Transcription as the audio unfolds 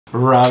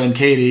Rob and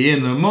Katie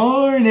in the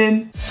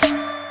morning.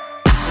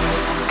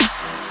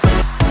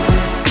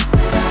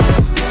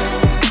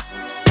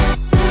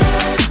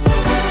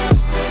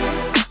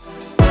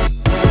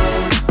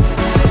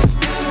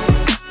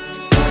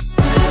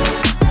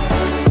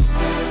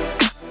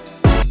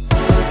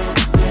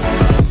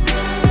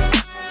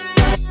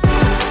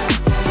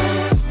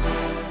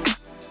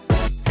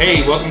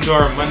 Hey, welcome to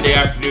our Monday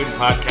afternoon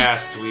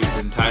podcast. We've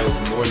entitled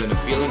More Than a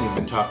Feeling. We've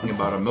been talking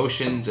about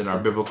emotions and our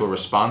biblical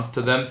response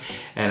to them.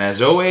 And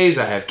as always,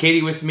 I have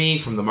Katie with me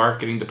from the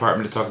marketing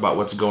department to talk about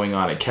what's going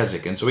on at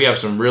Keswick. And so we have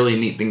some really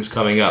neat things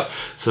coming up.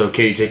 So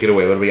Katie, take it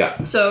away. What do we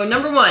got? So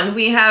number one,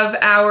 we have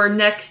our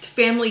next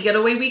family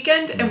getaway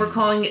weekend, and we're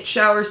calling it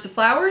Showers to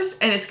Flowers.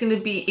 And it's going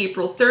to be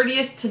April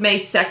 30th to May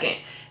 2nd.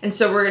 And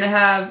so we're going to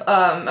have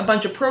a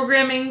bunch of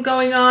programming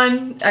going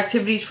on,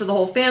 activities for the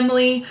whole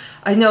family.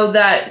 I know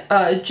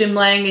that Jim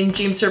Lang and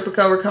James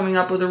Serpico are coming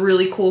up with a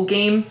really cool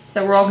game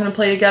that we're all going to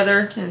play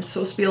together, and it's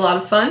supposed to be a lot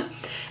of fun.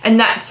 And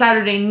that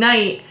Saturday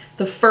night,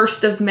 the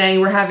 1st of May,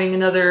 we're having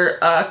another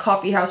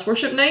coffee house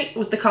worship night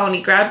with the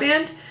Colony Grab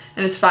Band,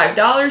 and it's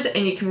 $5,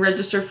 and you can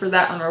register for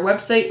that on our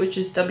website, which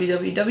is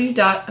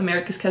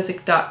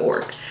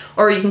www.americaskeswick.org.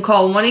 Or you can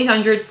call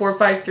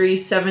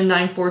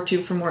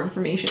 1-800-453-7942 for more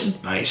information.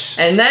 Nice.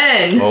 And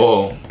then,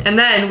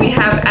 we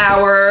have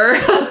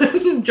our,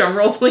 drum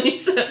roll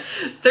please,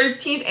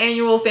 13th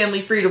Annual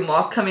Family Freedom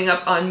Walk coming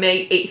up on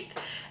May 8th.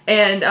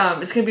 And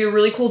it's going to be a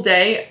really cool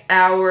day.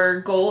 Our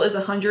goal is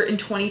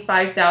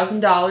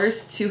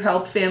 $125,000 to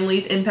help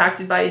families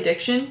impacted by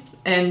addiction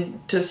and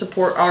to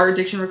support our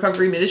addiction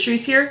recovery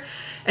ministries here.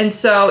 And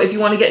so if you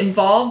want to get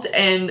involved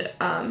and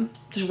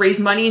just raise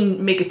money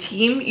and make a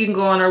team, you can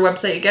go on our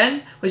website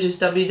again, which is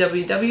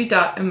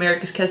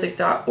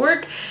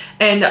www.americaskeswick.org.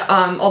 And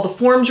all the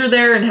forms are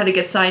there and how to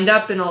get signed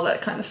up and all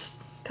that kind of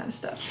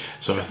stuff.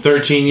 So for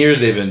 13 years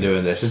they've been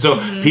doing this. And so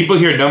people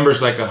hear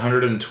numbers like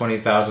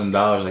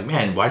 $120,000, like,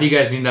 man, why do you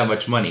guys need that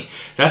much money?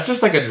 That's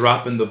just like a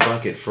drop in the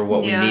bucket for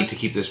what we need to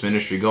keep this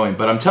ministry going.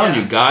 But I'm telling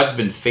you, God's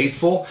been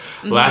faithful.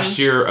 Last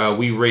year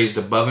we raised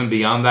above and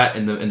beyond that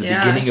in the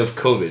beginning of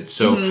COVID.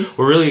 So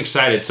we're really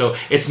excited. So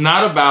it's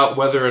not about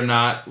whether or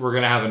not we're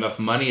going to have enough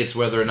money. It's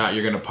whether or not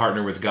you're going to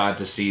partner with God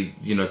to see,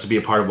 to be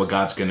a part of what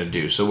God's going to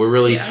do. So we're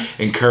really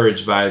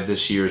encouraged by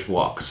this year's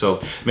walk.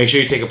 So make sure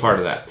you take a part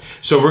of that.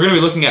 So we're going to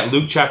be looking at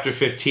Luke chapter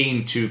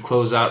 15 to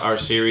close out our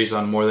series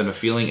on More Than a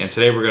Feeling. And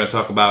today we're going to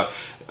talk about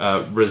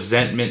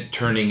resentment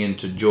turning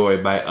into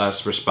joy by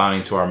us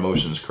responding to our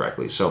emotions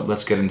correctly. So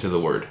let's get into the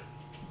word.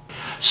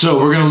 So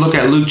we're going to look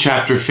at Luke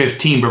chapter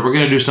 15, but we're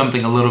going to do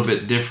something a little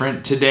bit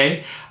different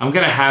today. I'm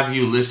going to have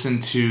you listen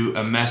to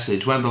a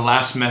message, one of the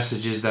last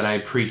messages that I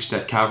preached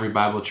at Calvary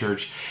Bible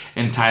Church,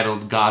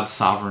 entitled God's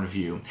Sovereign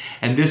View.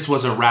 And this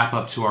was a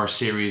wrap-up to our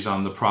series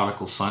on the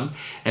prodigal son.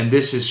 And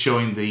this is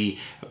showing the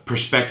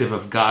perspective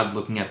of God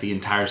looking at the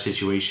entire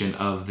situation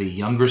of the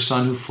younger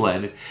son who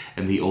fled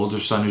and the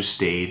older son who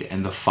stayed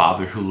and the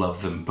father who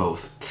loved them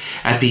both.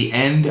 At the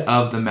end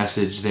of the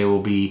message, there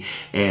will be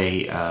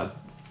a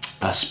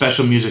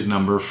special music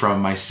number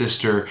from my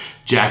sister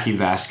Jackie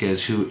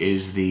Vasquez, who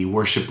is the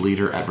worship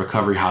leader at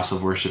Recovery House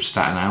of Worship,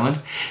 Staten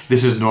Island.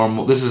 This is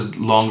normal. This is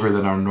longer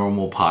than our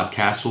normal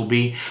podcast will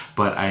be,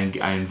 but I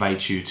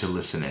invite you to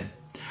listen in.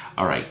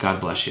 All right, God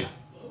bless you.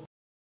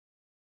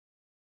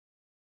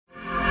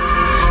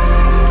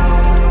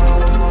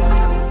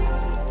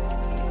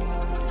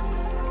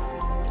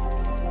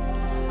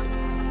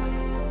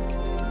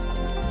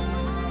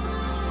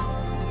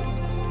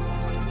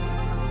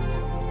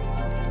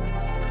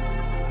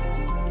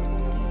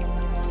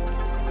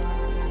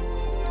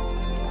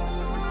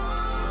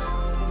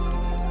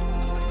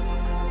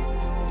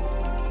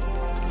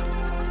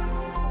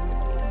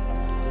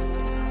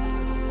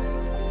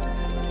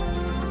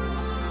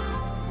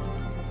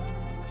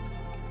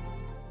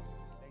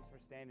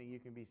 You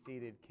can be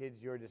seated.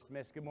 Kids, you're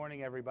dismissed. Good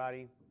morning,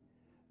 everybody.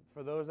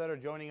 For those that are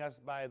joining us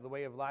by the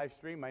way of live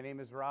stream, my name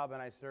is Rob,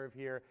 and I serve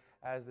here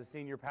as the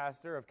senior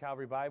pastor of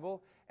Calvary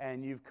Bible.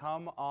 And you've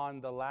come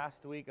on the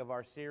last week of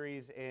our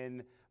series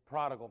in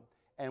Prodigal.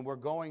 And we're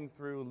going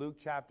through Luke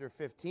chapter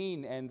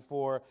 15. And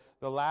for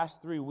the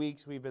last 3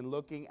 weeks, we've been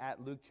looking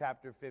at Luke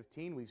chapter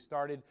 15. We've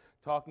started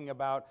talking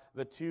about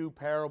the two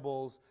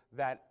parables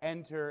that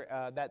intro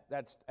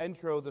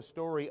the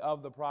story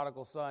of the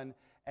prodigal son.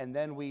 And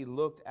then we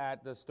looked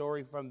at the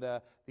story from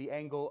the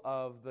angle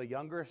of the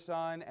younger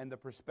son and the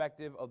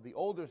perspective of the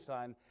older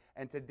son.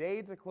 And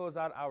today, to close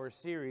out our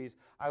series,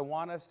 I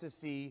want us to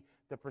see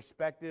the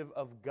perspective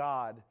of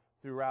God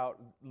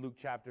throughout Luke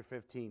chapter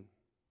 15.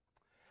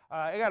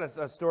 I got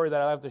a story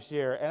that I have to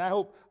share, and I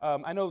hope,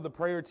 I know the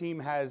prayer team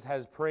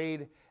has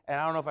prayed,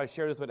 and I don't know if I've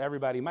shared this with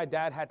everybody. My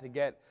dad had to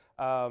get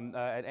an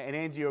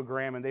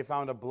angiogram, and they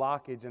found a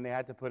blockage, and they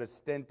had to put a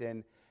stent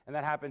in. And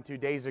that happened 2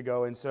 days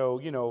ago. And so,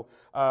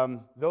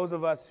 those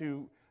of us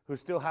who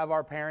still have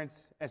our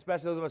parents,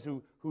 especially those of us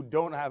who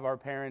don't have our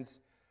parents,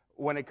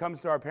 when it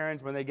comes to our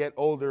parents, when they get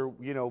older,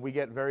 we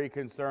get very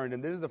concerned.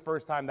 And this is the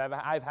first time that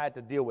I've had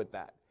to deal with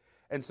that.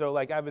 And so,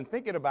 like, I've been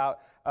thinking about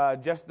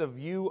just the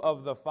view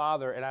of the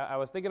Father, and I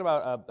was thinking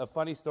about a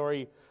funny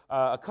story,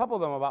 a couple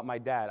of them about my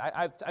dad.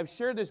 I've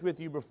shared this with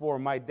you before.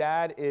 My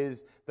dad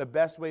is the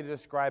best way to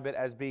describe it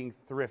as being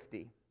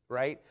thrifty,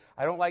 right?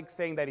 I don't like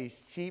saying that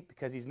he's cheap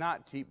because he's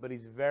not cheap, but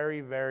he's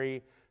very,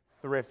 very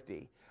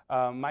thrifty.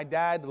 My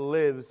dad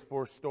lives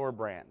for store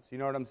brands. You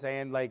know what I'm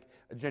saying? Like,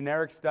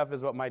 generic stuff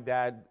is what my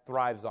dad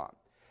thrives on.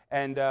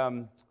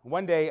 And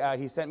one day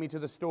he sent me to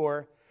the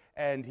store,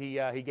 and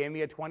he gave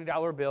me a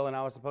 $20 bill, and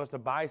I was supposed to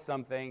buy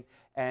something.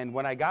 And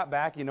when I got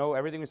back, you know,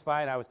 everything was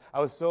fine. I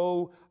was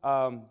so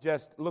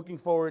just looking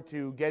forward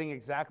to getting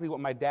exactly what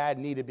my dad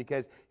needed,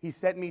 because he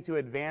sent me to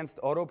Advanced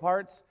Auto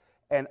Parts.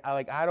 And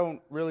I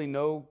don't really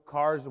know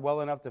cars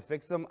well enough to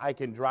fix them. I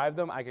can drive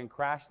them, I can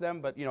crash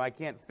them, but, you know, I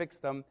can't fix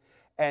them.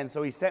 And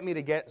so he sent me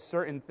to get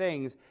certain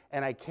things,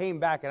 and I came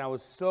back, and I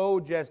was so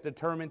just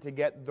determined to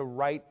get the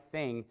right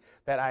thing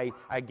that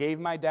I gave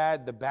my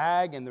dad the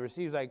bag and the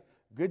receipt. He's like,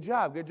 good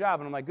job, good job.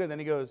 And I'm like, good. Then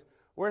he goes,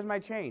 where's my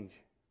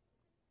change?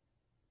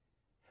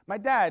 My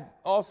dad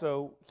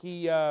also,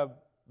 he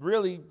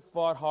really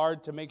fought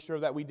hard to make sure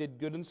that we did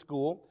good in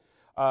school.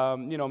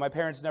 You know, my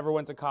parents never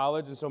went to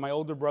college, and so my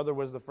older brother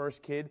was the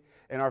first kid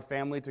in our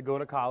family to go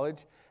to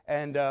college.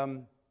 And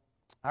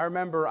I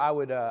remember I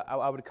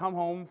would come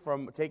home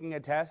from taking a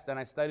test, and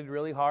I studied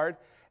really hard,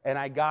 and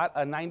I got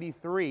a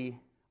 93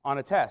 on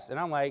a test. And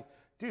I'm like,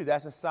 dude,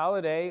 that's a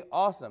solid A,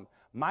 awesome.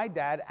 My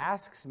dad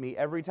asks me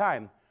every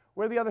time,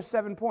 where are the other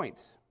 7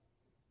 points?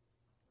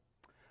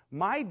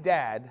 My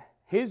dad,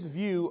 his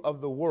view of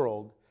the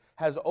world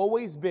has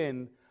always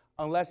been,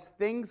 unless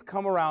things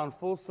come around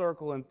full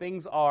circle and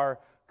things are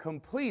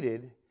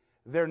completed,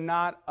 they're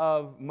not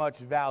of much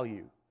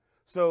value.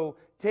 So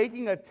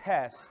taking a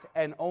test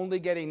and only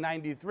getting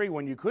 93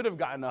 when you could have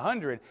gotten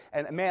 100,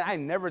 and man, I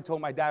never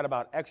told my dad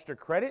about extra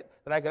credit,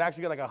 that I could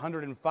actually get like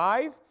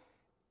 105,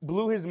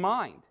 blew his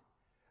mind.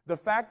 The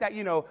fact that,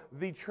 you know,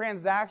 the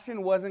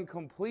transaction wasn't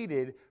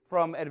completed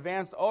from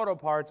Advanced Auto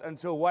Parts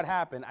until what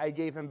happened? I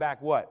gave him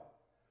back what?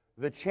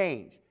 The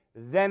change.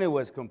 Then it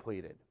was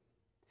completed.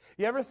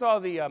 You ever saw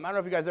the, I don't know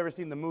if you guys ever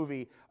seen the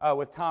movie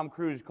with Tom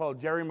Cruise called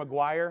Jerry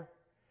Maguire?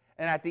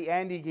 And at the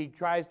end, he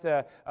tries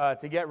to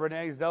get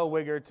Renee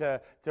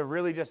Zellweger to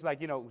really just like,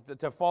 you know,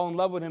 to fall in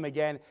love with him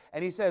again.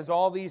 And he says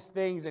all these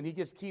things, and he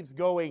just keeps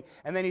going.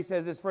 And then he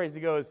says this phrase, he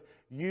goes,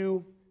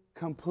 you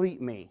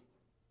complete me.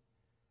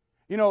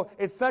 You know,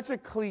 it's such a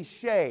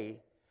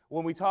cliche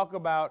when we talk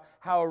about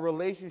how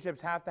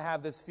relationships have to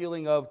have this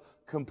feeling of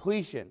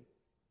completion.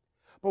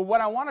 But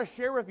what I want to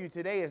share with you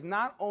today is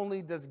not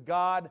only does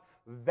God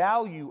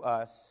value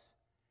us,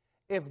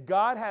 if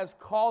God has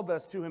called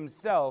us to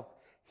himself,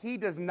 he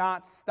does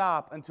not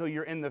stop until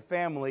you're in the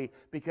family,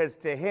 because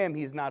to him,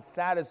 he's not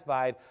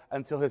satisfied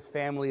until his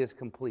family is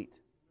complete.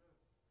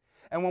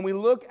 And when we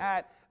look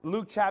at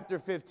Luke chapter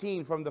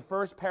 15, from the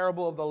first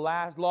parable of the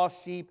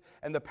lost sheep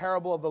and the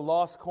parable of the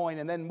lost coin,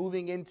 and then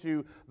moving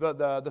into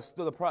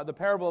the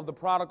parable of the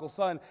prodigal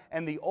son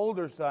and the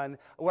older son,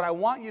 what I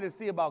want you to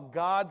see about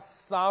God's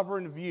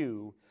sovereign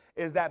view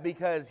is that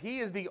because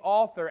he is the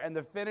author and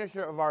the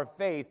finisher of our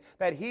faith,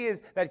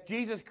 that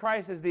Jesus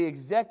Christ is the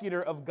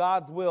executor of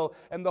God's will,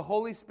 and the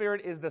Holy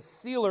Spirit is the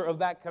sealer of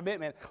that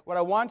commitment. What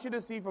I want you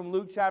to see from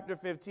Luke chapter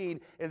 15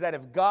 is that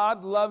if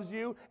God loves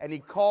you and he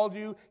called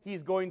you,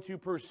 he's going to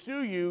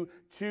pursue you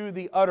to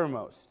the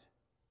uttermost.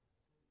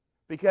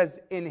 Because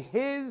in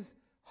his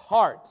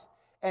heart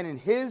and in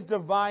his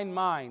divine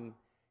mind,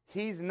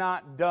 he's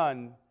not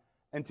done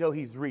until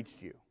he's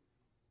reached you.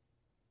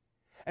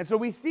 And so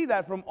we see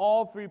that from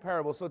all three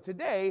parables. So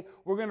today,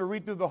 we're going to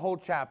read through the whole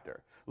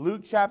chapter.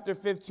 Luke chapter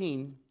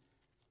 15,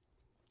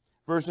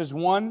 verses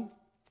 1,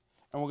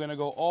 and we're going to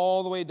go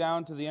all the way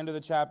down to the end of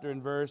the chapter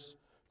in verse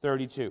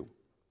 32.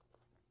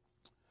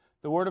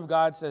 The Word of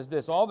God says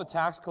this: all the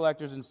tax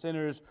collectors and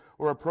sinners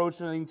were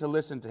approaching to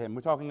listen to him. We're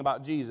talking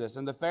about Jesus.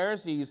 And the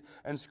Pharisees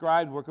and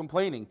scribes were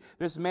complaining.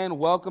 This man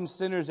welcomes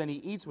sinners and he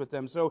eats with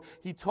them. So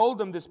he told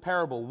them this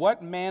parable: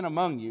 what man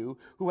among you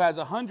who has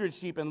 100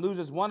 sheep and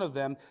loses one of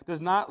them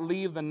does not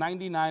leave the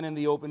 99 in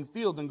the open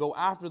field and go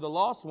after the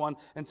lost one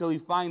until he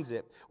finds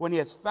it? When he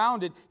has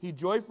found it, he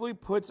joyfully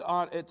puts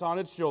it on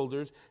its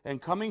shoulders,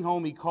 and coming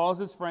home he calls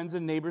his friends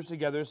and neighbors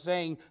together,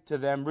 saying to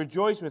them,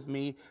 rejoice with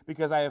me,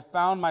 because I have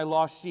found my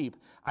lost sheep.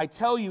 I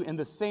tell you, in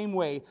the same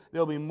way, there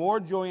will be more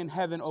joy in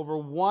heaven over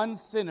one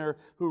sinner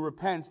who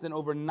repents than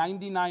over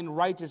 99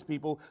 righteous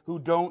people who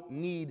don't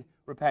need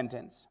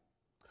repentance.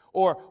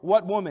 Or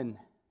what woman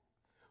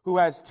who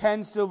has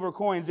 10 silver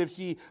coins, if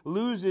she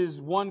loses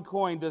one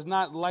coin, does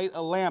not light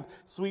a lamp,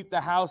 sweep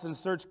the house, and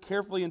search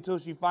carefully until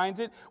she finds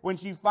it? When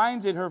she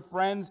finds it,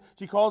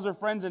 she calls her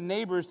friends and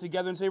neighbors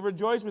together and say,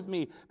 rejoice with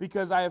me,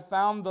 because I have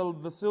found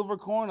the silver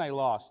coin I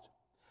lost.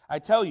 I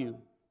tell you,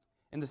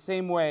 in the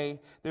same way,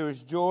 there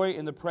is joy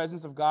in the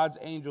presence of God's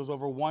angels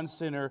over one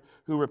sinner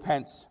who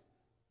repents.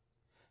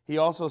 He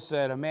also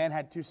said, a man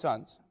had 2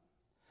 sons.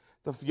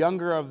 The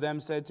younger of them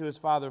said to his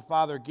father,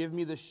 Father, give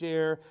me the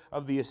share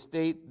of the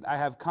estate I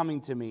have coming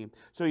to me.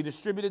 So he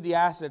distributed the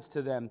assets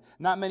to them.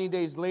 Not many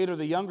days later,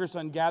 the younger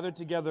son gathered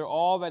together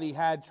all that he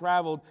had,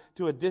 traveled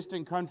to a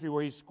distant country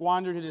where he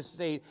squandered his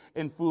estate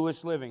in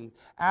foolish living.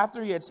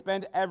 After he had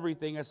spent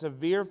everything, a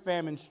severe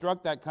famine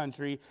struck that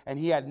country, and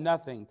he had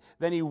nothing.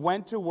 Then he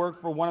went to work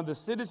for one of the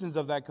citizens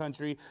of that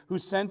country, who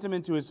sent him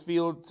into his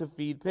field to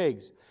feed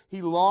pigs.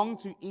 He longed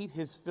to eat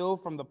his fill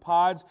from the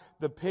pods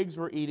the pigs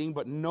were eating,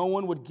 but no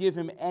one would give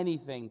him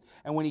anything.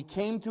 And when he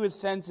came to his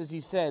senses, he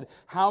said,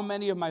 how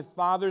many of my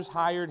father's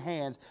hired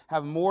hands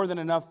have more than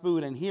enough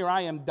food, and here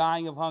I am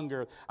dying of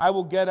hunger? I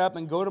will get up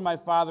and go to my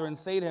father and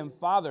say to him,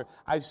 Father,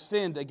 I've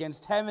sinned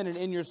against heaven and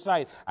in your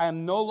sight. I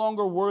am no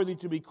longer worthy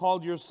to be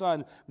called your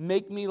son.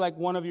 Make me like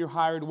one of your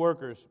hired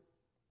workers.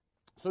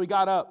 So he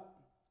got up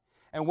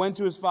and went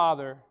to his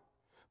father.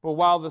 But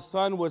while the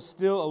son was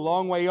still a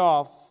long way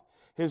off,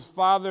 his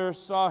father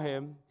saw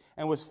him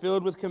and was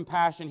filled with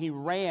compassion. He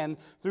ran,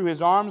 threw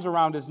his arms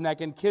around his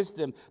neck, and kissed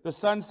him. The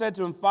son said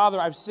to him, Father,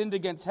 I've sinned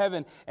against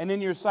heaven and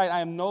in your sight.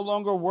 I am no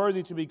longer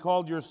worthy to be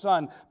called your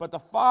son. But the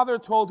father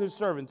told his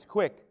servants,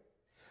 quick,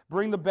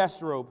 bring the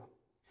best robe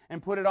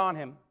and put it on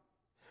him.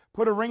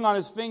 Put a ring on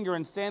his finger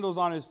and sandals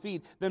on his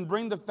feet. Then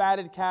bring the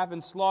fatted calf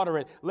and slaughter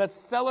it. Let's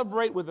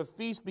celebrate with a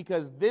feast,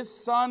 because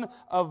this son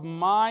of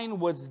mine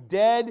was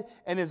dead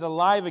and is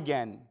alive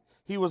again.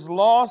 He was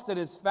lost and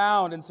is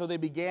found. And so they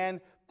began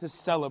to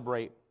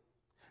celebrate.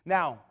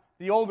 Now,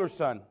 the older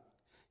son,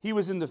 he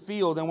was in the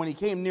field, and when he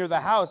came near the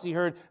house, he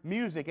heard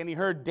music and he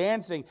heard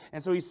dancing.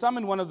 And so he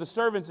summoned one of the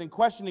servants and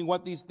questioning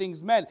what these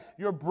things meant.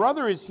 Your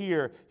brother is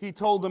here, he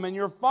told them, and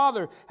your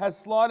father has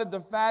slaughtered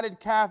the fatted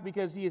calf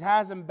because he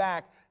has him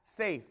back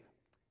safe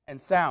and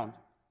sound.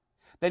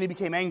 Then he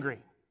became angry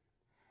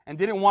and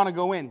didn't want to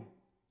go in.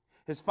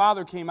 His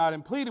father came out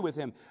and pleaded with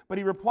him, but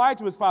he replied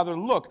to his father,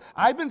 look,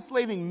 I've been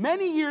slaving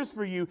many years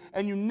for you,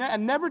 and you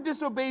never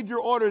disobeyed your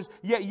orders,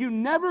 yet you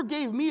never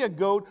gave me a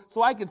goat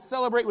so I could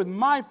celebrate with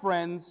my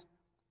friends.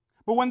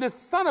 But when this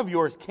son of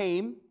yours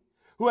came,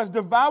 who has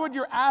devoured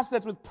your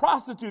assets with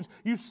prostitutes,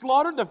 you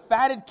slaughtered the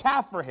fatted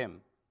calf for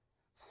him.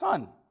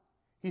 Son,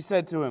 he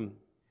said to him,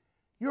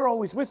 you're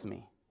always with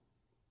me,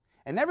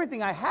 and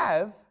everything I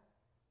have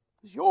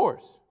is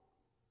yours.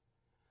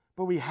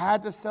 But we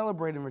had to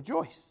celebrate and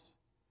rejoice,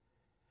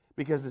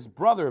 because this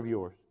brother of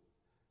yours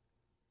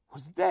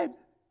was dead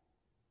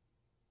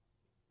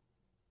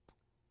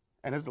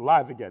and is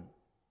alive again.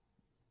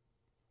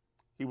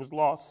 He was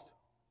lost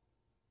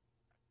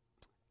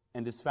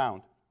and is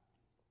found.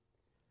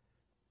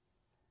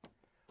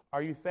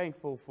 Are you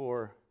thankful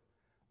for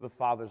the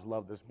Father's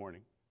love this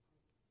morning?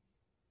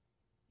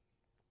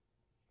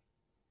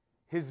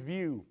 His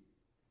view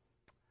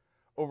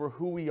over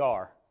who we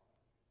are,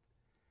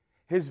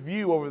 his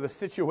view over the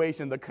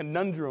situation, the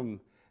conundrum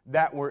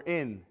that we're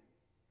in.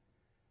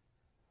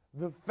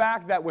 The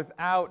fact that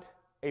without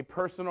a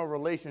personal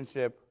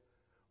relationship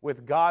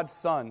with God's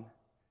Son,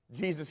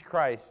 Jesus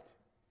Christ,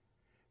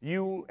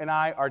 you and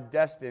I are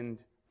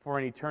destined for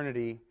an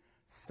eternity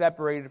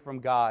separated from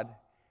God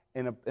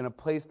in a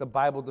place the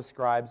Bible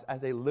describes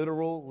as a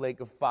literal lake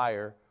of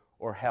fire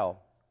or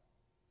hell.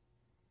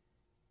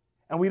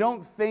 And we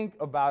don't think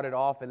about it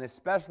often,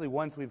 especially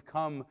once we've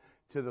come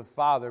to the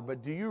Father,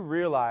 but do you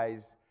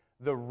realize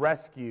the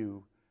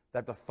rescue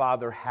that the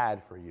Father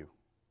had for you?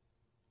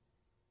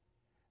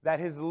 That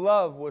his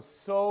love was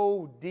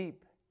so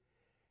deep,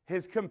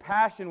 his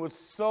compassion was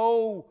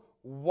so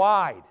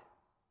wide,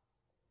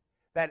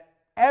 that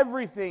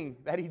everything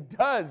that he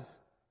does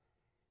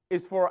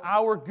is for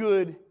our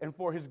good and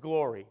for his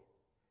glory.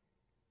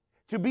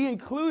 To be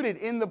included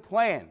in the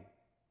plan,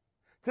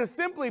 to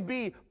simply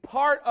be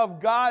part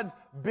of God's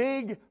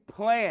big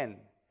plan,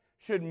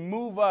 should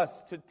move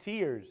us to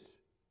tears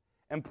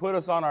and put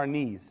us on our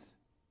knees.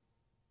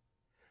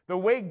 The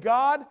way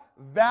God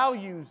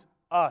values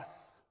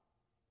us,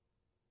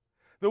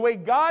 the way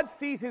God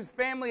sees his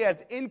family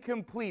as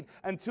incomplete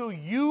until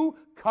you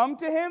come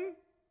to him,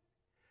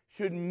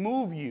 should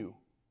move you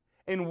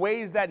in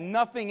ways that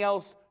nothing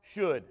else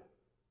should.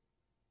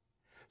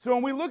 So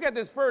when we look at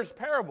this first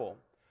parable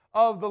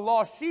of the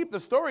lost sheep, the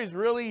story is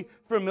really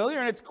familiar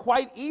and it's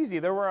quite easy.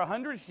 There were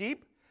 100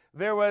 sheep.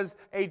 There was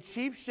a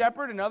chief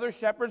shepherd and other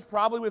shepherds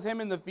probably with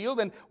him in the field,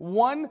 and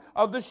one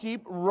of the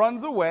sheep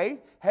runs away,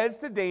 heads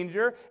to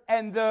danger,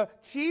 and the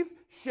chief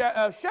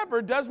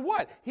shepherd does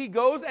what? He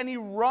goes and he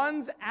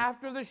runs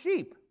after the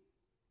sheep.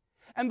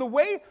 And the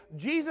way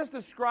Jesus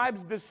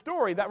describes this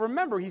story, that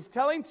remember, he's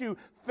telling to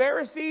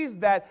Pharisees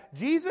that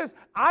Jesus,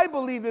 I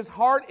believe his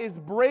heart is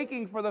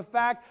breaking for the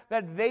fact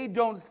that they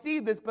don't see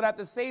this, but at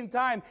the same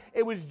time,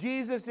 it was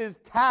Jesus'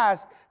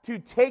 task to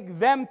take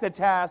them to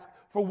task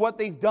for what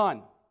they've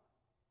done.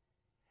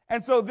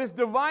 And so this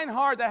divine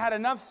heart that had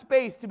enough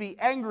space to be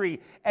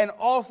angry and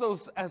also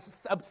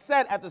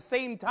upset at the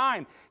same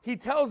time, he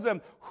tells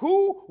them,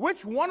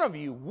 which one of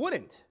you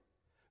wouldn't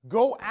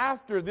go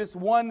after this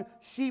one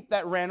sheep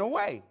that ran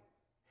away?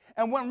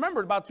 And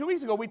remember, about 2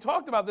 weeks ago, we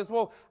talked about this.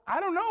 Well, I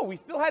don't know. We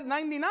still had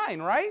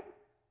 99, right?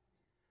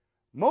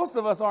 Most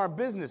of us aren't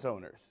business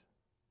owners.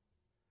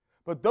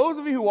 But those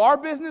of you who are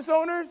business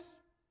owners,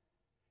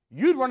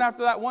 you'd run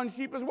after that one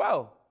sheep as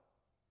well.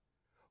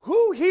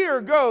 Who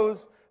here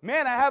goes,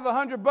 man, I have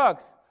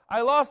 $100.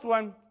 I lost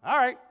one. All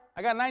right,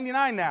 I got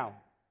 99 now.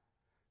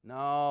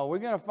 No, we're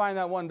going to find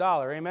that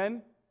 $1.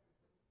 Amen?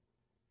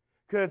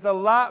 Because it's a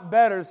lot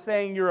better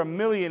saying you're a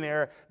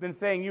millionaire than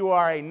saying you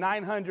are a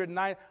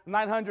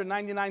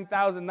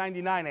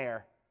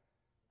 999,099-aire.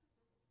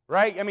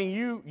 Right? I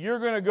mean, you're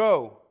going to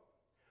go.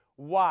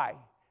 Why?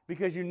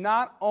 Because you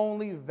not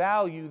only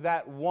value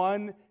that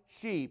one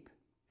sheep,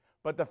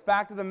 but the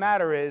fact of the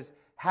matter is,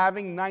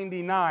 having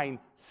 99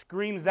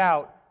 screams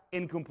out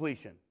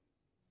incompletion.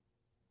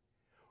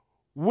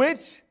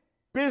 Which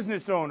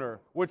business owner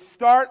would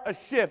start a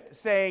shift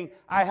saying,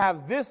 I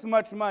have this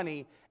much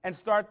money, and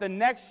start the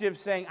next shift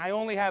saying, I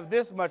only have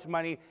this much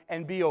money,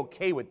 and be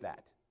okay with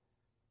that?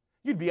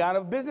 You'd be out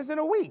of business in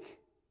a week.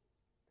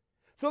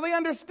 So they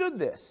understood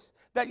this.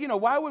 That,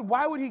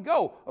 why would he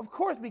go? Of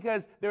course,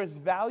 because there's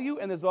value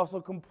and there's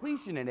also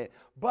completion in it.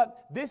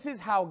 But this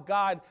is how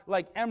God,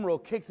 like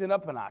Emerald, kicks it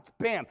up a notch.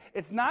 Bam.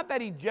 It's not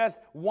that he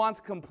just wants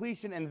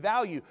completion and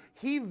value.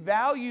 He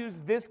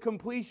values this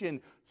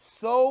completion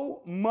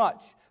so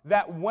much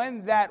that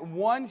when that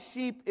one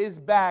sheep is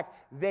back,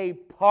 they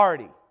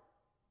party.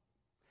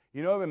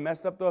 You know what would be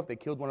messed up, though, if they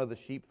killed one of the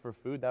sheep for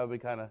food? That would be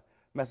kind of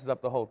messes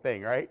up the whole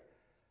thing, right?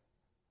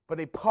 But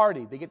they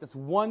party. They get this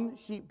one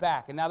sheep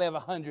back, and now they have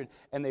 100,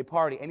 and they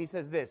party. And he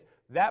says this,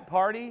 that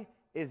party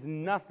is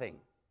nothing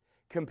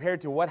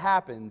compared to what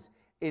happens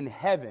in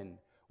heaven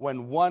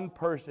when one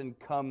person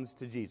comes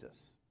to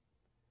Jesus.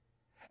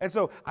 And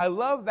so I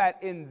love that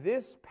in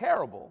this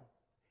parable,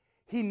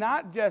 he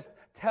not just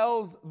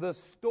tells the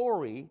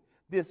story,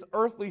 this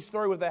earthly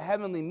story with a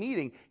heavenly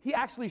meeting, he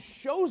actually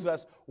shows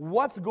us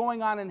what's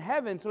going on in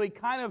heaven. So he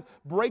kind of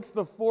breaks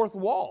the fourth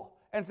wall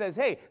and says,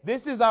 hey,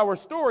 this is our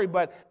story,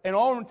 but in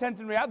all intents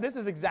and reality, this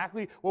is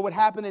exactly what would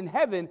happen in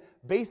heaven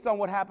based on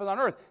what happened on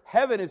earth.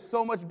 Heaven is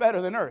so much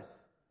better than earth.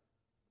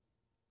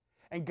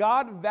 And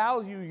God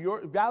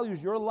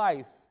values your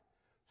life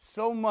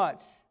so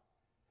much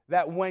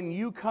that when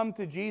you come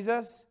to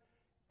Jesus,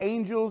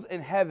 angels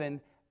in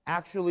heaven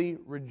actually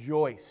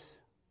rejoice.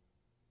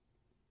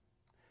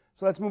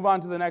 So let's move on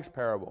to the next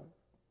parable.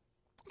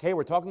 Okay,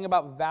 we're talking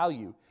about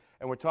value,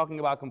 and we're talking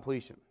about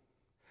completion.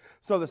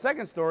 So the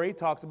second story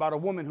talks about a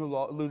woman who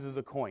loses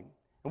a coin.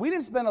 And we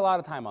didn't spend a lot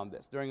of time on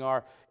this during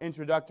our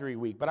introductory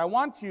week, but I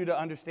want you to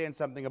understand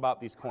something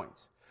about these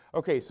coins.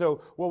 Okay,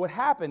 so what would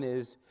happen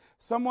is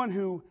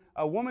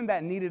a woman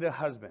that needed a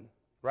husband,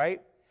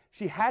 right?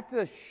 She had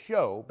to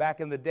show back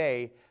in the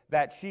day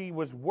that she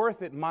was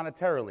worth it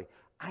monetarily.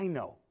 I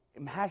know.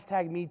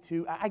 Hashtag me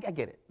too. I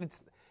get it.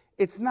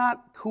 It's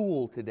not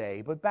cool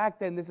today, but back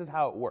then this is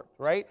how it worked,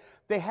 right?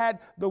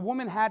 The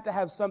woman had to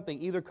have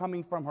something either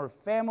coming from her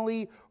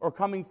family or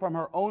coming from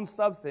her own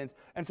substance.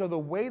 And so the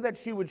way that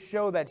she would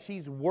show that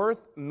she's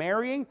worth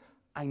marrying,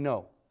 I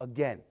know,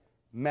 again,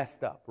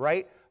 messed up,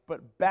 right?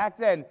 But back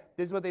then,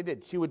 this is what they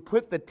did. She would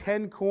put the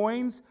 10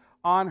 coins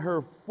on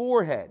her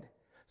forehead.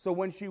 So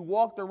when she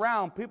walked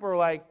around, people were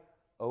like,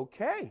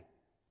 okay,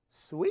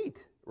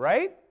 sweet,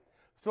 right?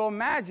 So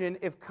imagine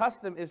if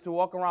custom is to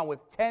walk around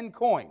with 10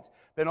 coins.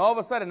 Then all of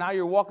a sudden, now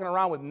you're walking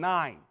around with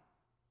 9.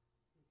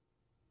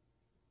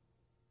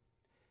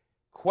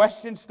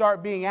 Questions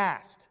start being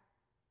asked.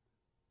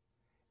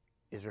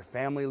 Is her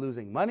family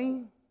losing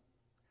money?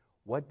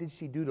 What did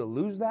she do to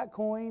lose that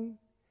coin?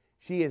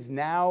 She is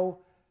now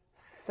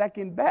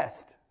second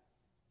best.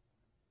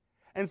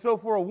 And so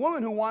for a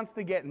woman who wants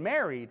to get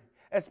married,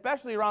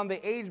 especially around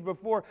the age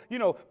before,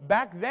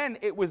 back then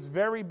it was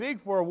very big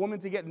for a woman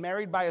to get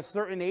married by a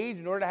certain age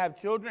in order to have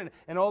children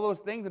and all those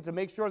things and to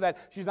make sure that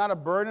she's not a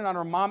burden on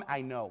her mom.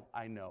 I know.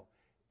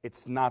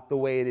 It's not the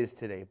way it is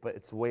today, but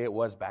it's the way it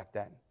was back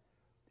then.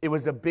 It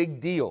was a big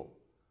deal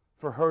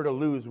for her to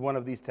lose one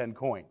of these 10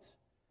 coins.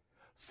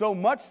 So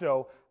much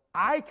so,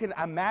 I can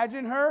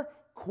imagine her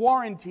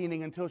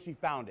quarantining until she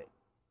found it.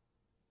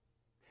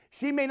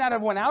 She may not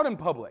have went out in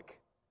public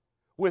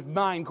with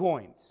 9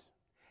 coins.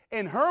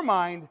 In her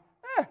mind,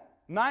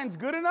 9's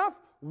good enough,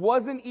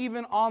 wasn't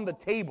even on the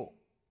table.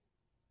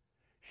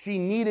 She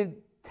needed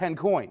 10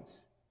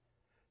 coins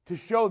to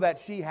show that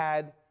she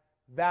had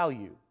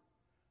value,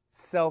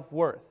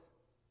 self-worth.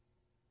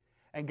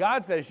 And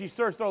God says she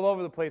searched all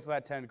over the place for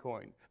that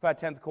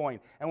 10th coin.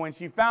 And when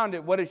she found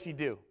it, what does she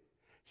do?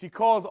 She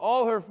calls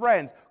all her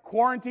friends.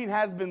 Quarantine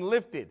has been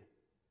lifted.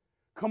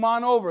 Come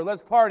on over,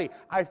 let's party.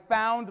 I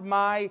found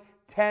my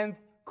 10th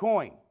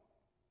coin.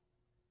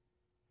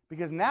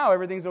 Because now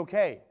everything's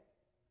okay.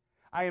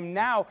 I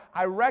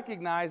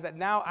recognize that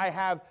now I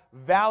have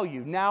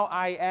value. Now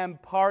I am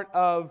part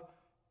of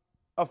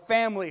a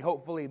family,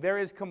 hopefully. There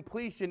is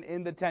completion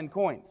in the 10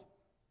 coins.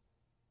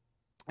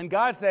 And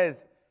God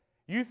says,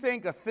 you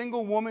think a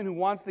single woman who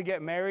wants to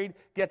get married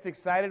gets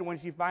excited when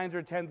she finds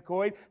her 10th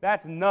coin?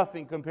 That's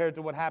nothing compared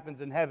to what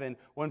happens in heaven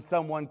when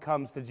someone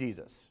comes to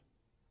Jesus.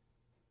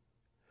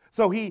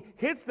 So he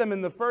hits them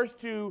in the first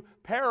two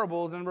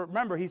parables, and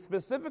remember, he's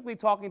specifically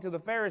talking to the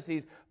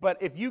Pharisees, but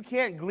if you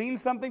can't glean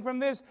something from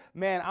this,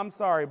 man, I'm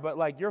sorry, but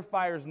like your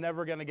fire's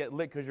never going to get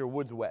lit because your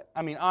wood's wet.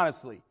 I mean,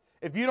 honestly,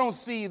 if you don't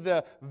see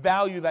the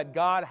value that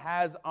God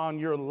has on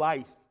your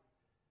life,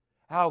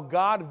 how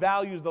God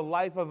values the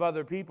life of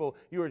other people,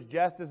 you are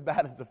just as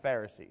bad as the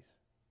Pharisees.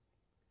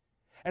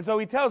 And so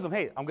he tells them,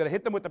 hey, I'm going to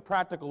hit them with the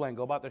practical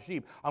angle about the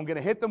sheep. I'm going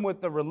to hit them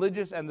with the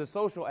religious and the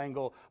social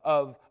angle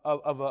of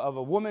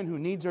a woman who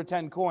needs her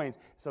 10 coins.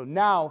 So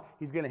now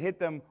he's going to hit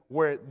them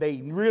where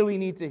they really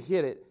need to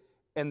hit it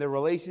in their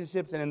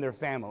relationships and in their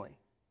family.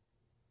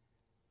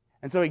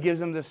 And so he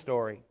gives them this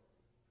story.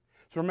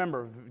 So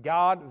remember,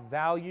 God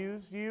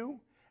values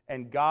you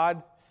and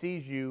God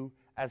sees you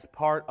as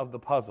part of the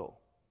puzzle.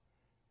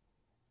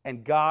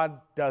 And God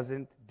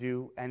doesn't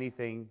do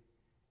anything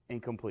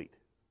incomplete.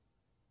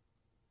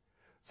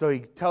 So he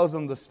tells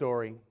them the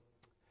story.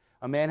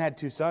 A man had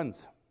 2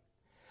 sons.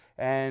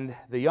 And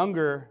the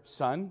younger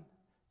son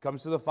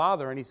comes to the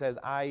father and he says,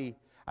 I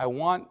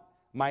want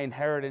my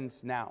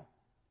inheritance now.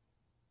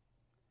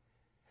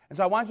 And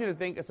so I want you to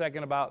think a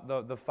second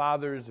about the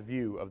father's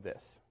view of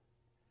this.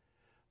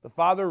 The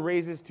father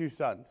raises 2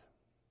 sons.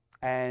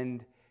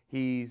 And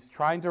he's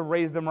trying to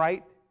raise them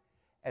right.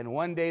 And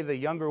one day the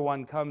younger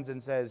one comes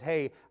and says,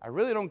 hey, I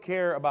really don't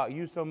care about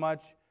you so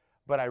much,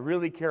 but I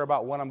really care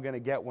about what I'm going to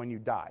get when you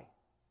die.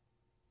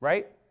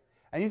 Right?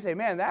 And you say,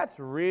 man, that's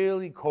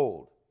really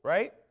cold,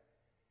 right?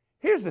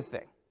 Here's the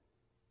thing.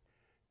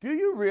 Do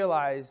you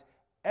realize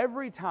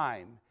every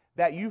time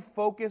that you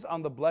focus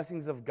on the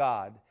blessings of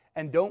God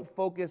and don't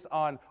focus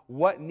on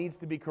what needs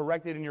to be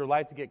corrected in your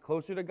life to get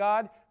closer to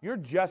God, you're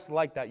just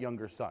like that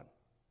younger son.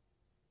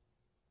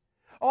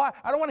 Oh,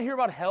 I don't want to hear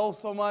about hell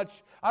so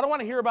much. I don't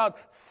want to hear about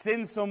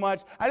sin so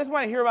much. I just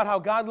want to hear about how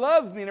God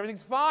loves me and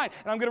everything's fine.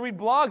 And I'm going to read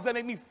blogs that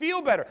make me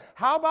feel better.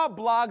 How about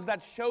blogs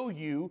that show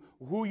you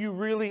who you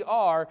really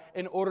are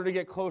in order to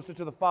get closer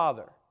to the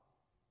Father?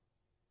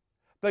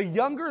 The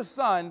younger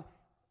son,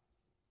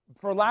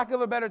 for lack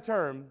of a better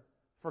term,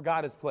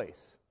 forgot his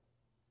place.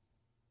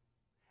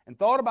 And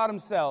thought about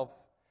himself,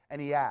 and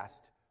he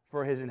asked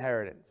for his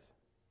inheritance.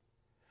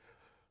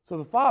 So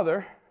the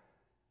father,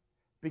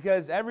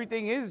 because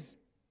everything is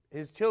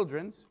his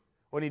children's,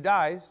 when he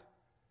dies,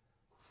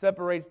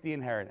 separates the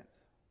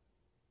inheritance.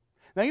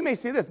 Now you may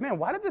say this, man,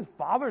 why did the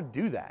father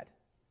do that?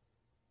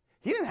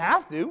 He didn't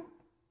have to.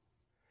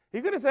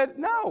 He could have said,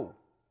 no.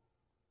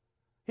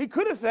 He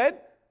could have said,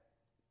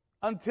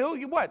 until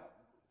you what?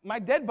 My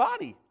dead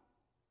body.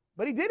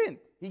 But he didn't.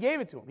 He gave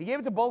it to him. He gave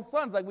it to both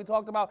sons like we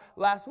talked about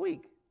last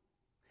week.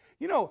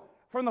 You know,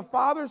 from the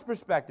Father's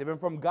perspective and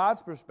from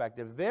God's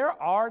perspective,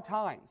 there are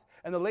times,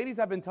 and the ladies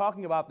have been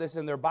talking about this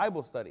in their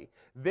Bible study,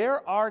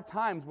 there are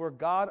times where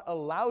God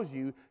allows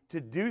you to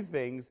do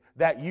things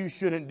that you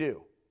shouldn't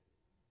do.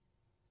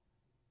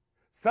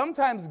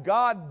 Sometimes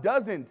God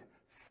doesn't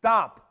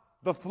stop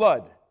the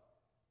flood.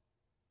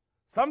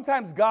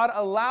 Sometimes God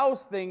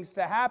allows things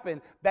to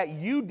happen that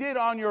you did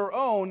on your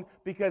own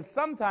because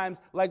sometimes,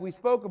 like we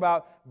spoke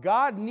about,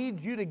 God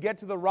needs you to get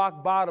to the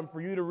rock bottom for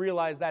you to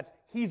realize that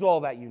He's all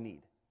that you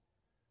need.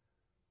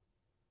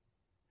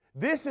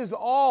 This is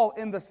all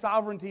in the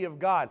sovereignty of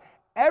God.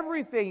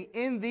 Everything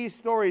in these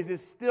stories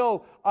is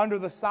still under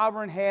the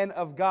sovereign hand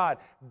of God.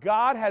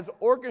 God has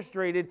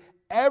orchestrated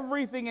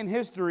everything in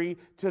history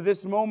to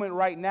this moment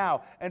right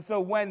now. And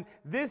so when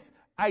this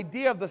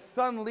idea of the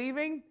son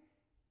leaving,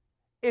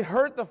 it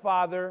hurt the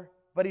father,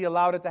 but he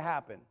allowed it to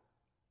happen.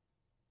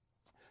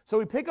 So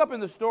we pick up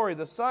in the story,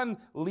 the son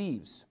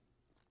leaves.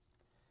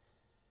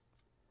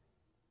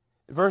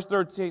 Verse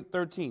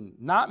 13,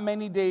 not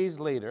many days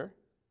later,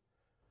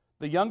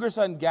 the younger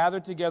son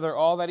gathered together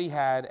all that he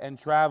had and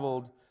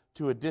traveled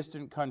to a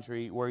distant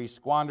country where he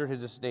squandered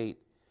his estate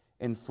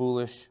in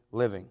foolish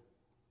living.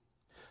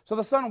 So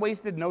the son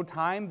wasted no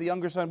time. The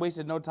younger son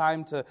wasted no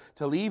time to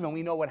leave, and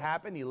we know what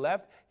happened. He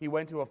left. He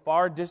went to a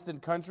far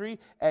distant country,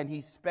 and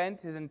he spent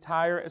his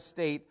entire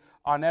estate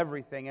on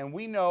everything. And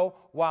we know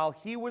while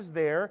he was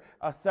there,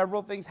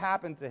 several things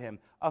happened to him.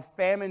 A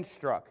famine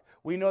struck.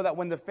 We know that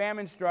when the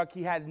famine struck,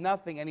 he had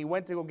nothing, and he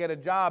went to go get a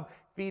job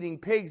feeding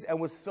pigs and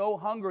was so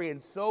hungry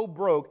and so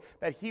broke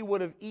that he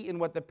would have eaten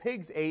what the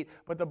pigs ate,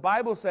 but the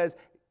Bible says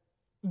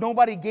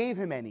nobody gave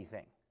him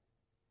anything.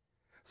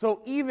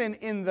 So even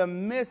in the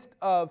midst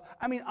of,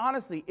 I mean,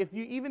 honestly,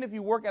 even if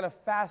you work at a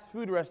fast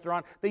food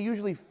restaurant, they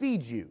usually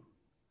feed you.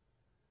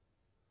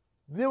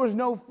 There was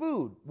no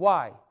food.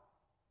 Why?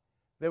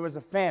 There was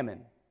a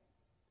famine.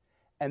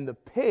 And the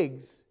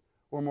pigs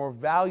were more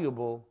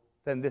valuable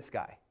than this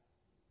guy.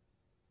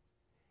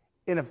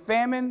 In a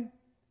famine,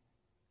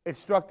 it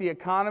struck the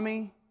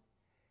economy,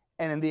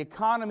 and in the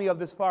economy of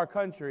this far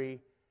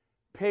country,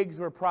 pigs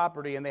were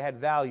property and they had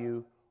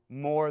value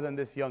more than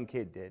this young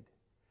kid did.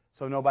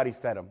 So nobody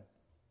fed him.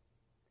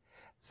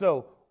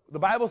 So the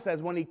Bible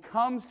says when he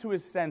comes to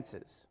his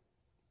senses,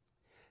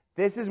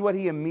 this is what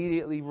he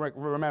immediately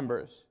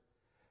remembers,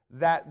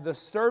 that the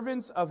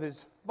servants of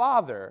his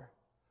father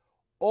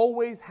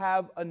always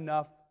have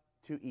enough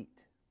to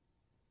eat.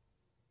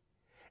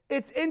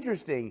 It's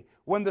interesting,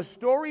 when the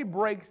story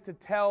breaks to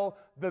tell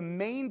the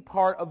main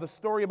part of the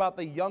story about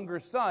the younger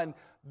son,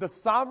 the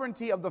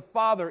sovereignty of the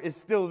father is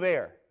still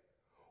there.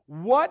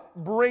 What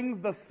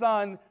brings the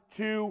son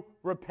to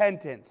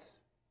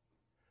repentance?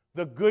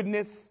 The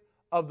goodness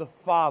of the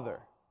Father.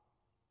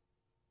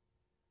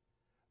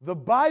 The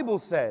Bible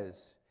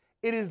says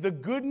it is the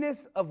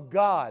goodness of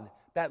God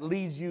that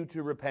leads you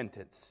to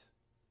repentance.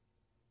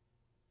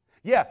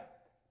 Yeah,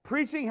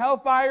 preaching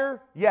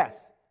hellfire,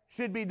 yes,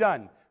 should be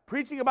done.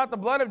 Preaching about the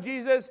blood of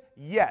Jesus,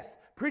 yes.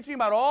 Preaching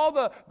about all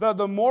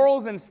the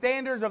morals and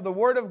standards of the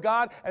Word of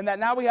God, and that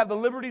now we have the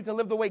liberty to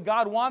live the way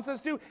God wants us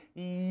to,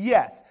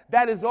 yes.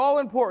 That is all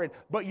important.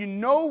 But you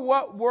know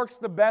what works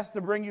the best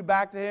to bring you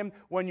back to Him?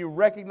 When you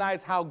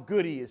recognize how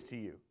good He is to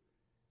you.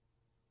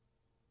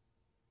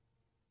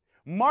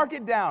 Mark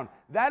it down.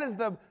 That is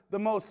the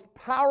most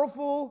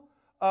powerful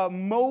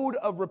mode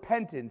of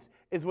repentance,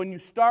 is when you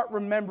start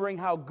remembering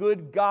how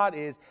good God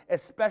is,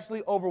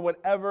 especially over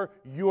whatever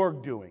you're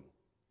doing.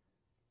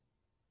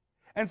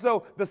 And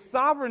so the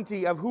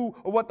sovereignty of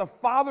what the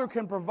Father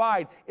can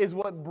provide is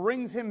what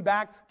brings him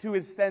back to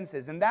his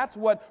senses. And that's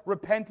what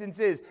repentance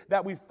is,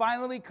 that we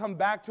finally come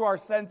back to our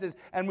senses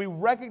and we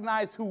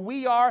recognize who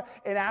we are,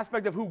 an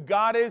aspect of who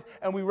God is,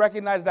 and we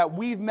recognize that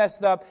we've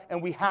messed up and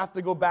we have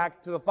to go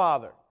back to the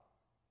Father.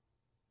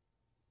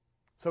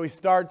 So he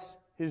starts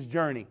his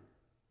journey.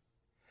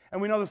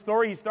 And we know the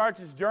story. He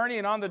starts his journey,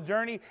 and on the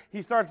journey,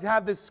 he starts to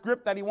have this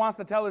script that he wants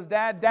to tell his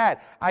dad.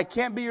 Dad, I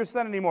can't be your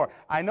son anymore.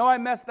 I know I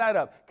messed that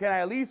up. Can I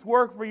at least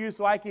work for you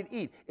so I can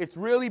eat? It's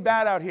really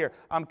bad out here.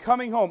 I'm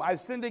coming home. I've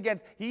sinned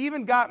against, he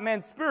even got,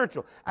 man,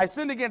 spiritual. I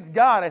sinned against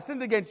God. I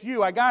sinned against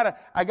you. I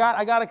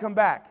gotta come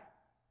back.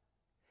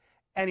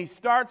 And he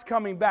starts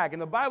coming back. And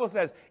the Bible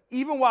says,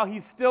 even while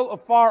he's still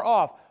afar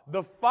off,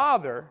 the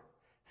Father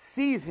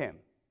sees him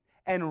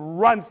and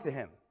runs to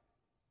him.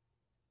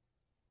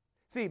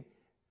 See,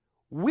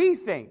 we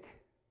think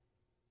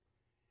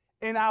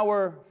in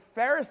our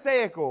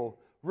Pharisaical,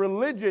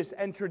 religious,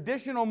 and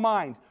traditional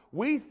minds,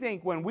 we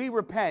think when we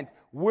repent,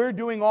 we're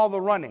doing all the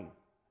running.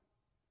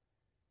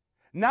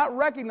 Not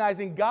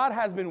recognizing God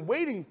has been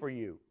waiting for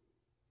you,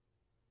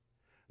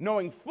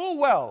 knowing full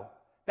well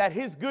that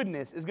His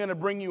goodness is going to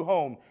bring you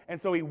home. And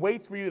so He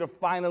waits for you to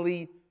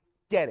finally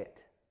get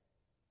it.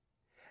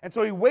 And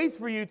so He waits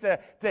for you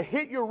to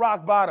hit your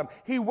rock bottom.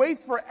 He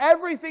waits for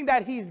everything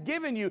that He's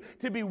given you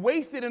to be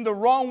wasted in the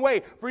wrong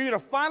way, for you to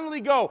finally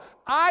go,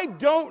 I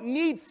don't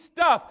need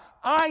stuff.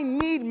 I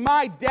need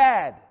my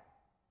dad.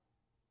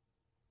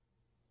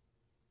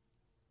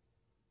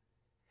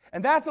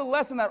 And that's a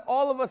lesson that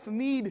all of us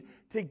need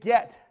to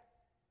get.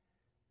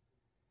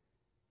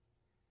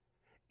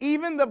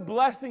 Even the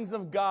blessings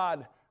of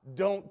God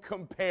don't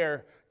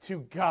compare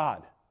to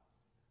God.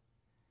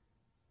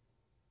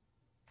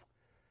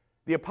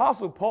 The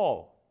Apostle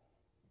Paul,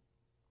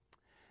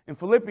 in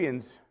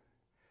Philippians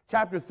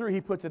chapter 3, he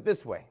puts it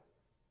this way.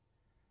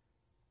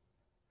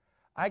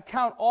 I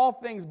count all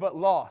things but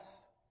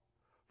loss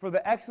for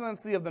the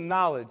excellency of the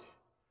knowledge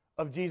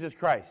of Jesus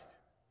Christ.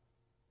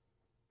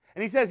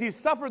 And he says he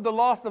suffered the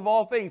loss of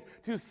all things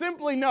to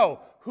simply know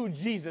who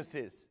Jesus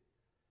is.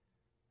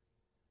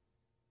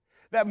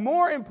 That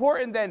more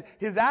important than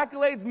his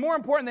accolades, more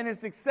important than his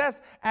success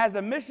as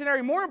a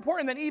missionary, more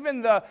important than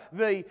even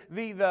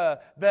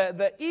the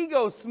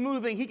ego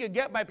smoothing he could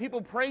get by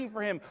people praying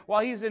for him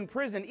while he's in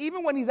prison,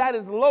 even when he's at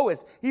his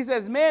lowest, he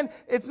says, man,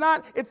 it's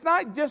not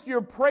just your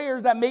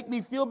prayers that make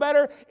me feel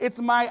better, it's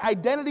my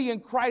identity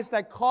in Christ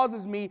that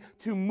causes me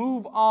to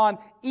move on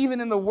even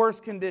in the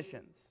worst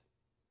conditions.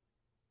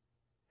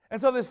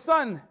 And so this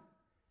son,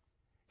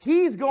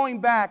 he's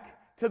going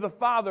back to the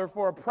Father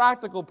for a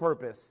practical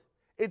purpose.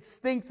 It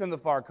stinks in the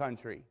far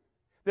country.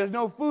 There's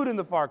no food in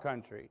the far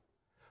country.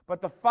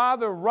 But the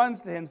Father runs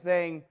to him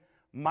saying,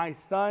 my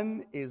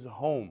son is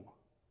home.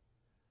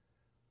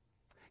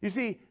 You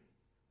see,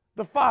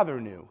 the Father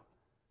knew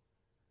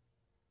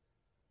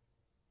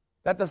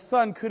that the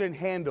son couldn't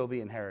handle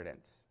the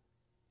inheritance.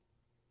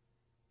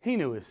 He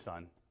knew his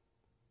son.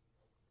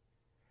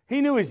 He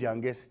knew his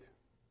youngest.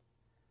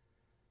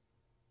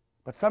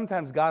 But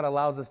sometimes God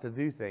allows us to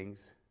do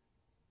things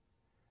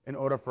in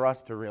order for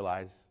us to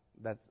realize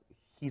that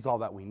He's all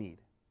that we need.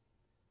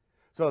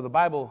 So the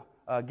Bible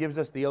gives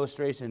us the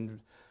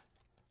illustration.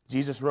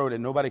 Jesus wrote it.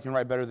 Nobody can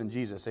write better than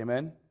Jesus.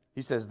 Amen?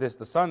 He says this,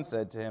 the son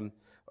said to him,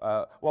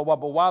 but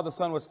while the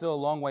son was still a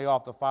long way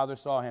off, the father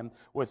saw him,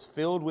 was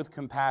filled with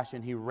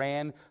compassion. He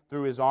ran,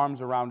 threw his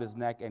arms around his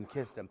neck, and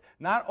kissed him.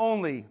 Not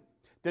only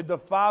did the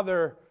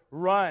father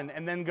run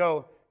and then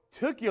go,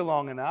 took you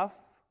long enough,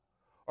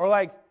 or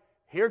like,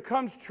 here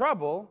comes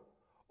trouble,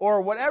 or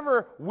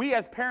whatever we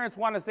as parents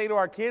want to say to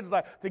our kids,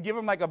 like to give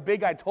them like a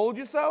big I told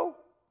you so.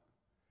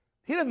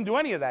 He doesn't do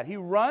any of that. He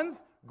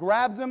runs,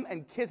 grabs him,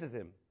 and kisses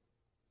him.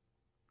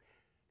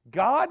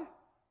 God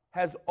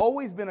has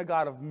always been a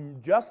God of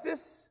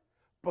justice,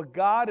 but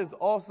God is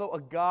also a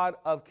God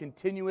of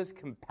continuous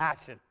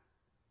compassion.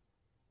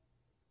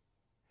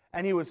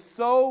 And he was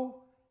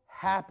so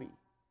happy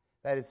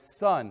that his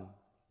son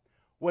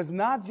was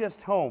not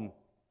just home,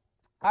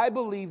 I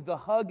believe the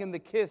hug and the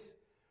kiss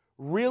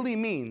really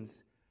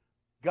means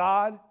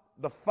God,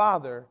 the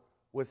Father,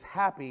 was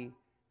happy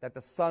that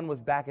the Son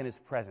was back in his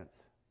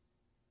presence.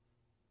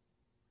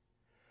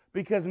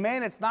 Because,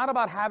 man, it's not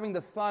about having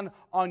the Son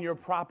on your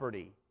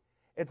property.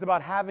 It's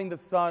about having the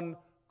Son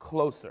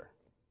closer.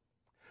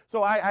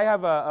 So I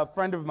have a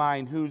friend of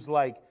mine who's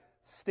like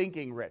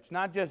stinking rich.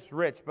 Not just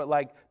rich, but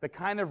like the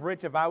kind of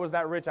rich, if I was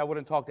that rich, I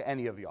wouldn't talk to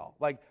any of y'all.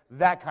 Like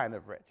that kind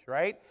of rich,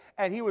 right?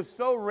 And he was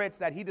so rich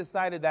that he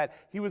decided that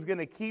he was going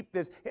to keep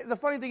this. The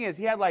funny thing is,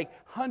 he had like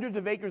hundreds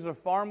of acres of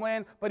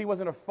farmland, but he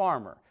wasn't a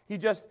farmer. He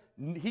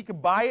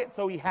could buy it,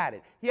 so he had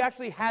it. He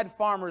actually had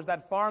farmers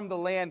that farmed the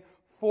land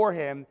for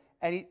him.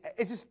 And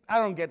I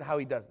don't get how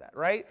he does that,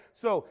 right?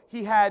 So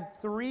he had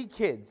 3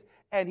 kids,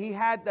 and he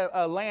had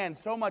the land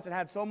so much and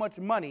had so much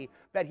money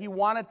that he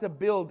wanted to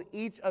build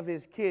each of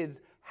his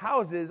kids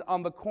houses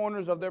on the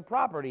corners of their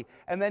property.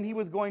 And then he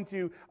was going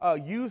to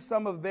use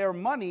some of their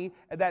money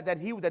that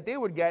they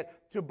would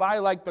get to buy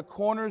like the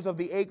corners of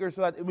the acres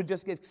so that it would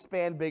just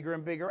expand bigger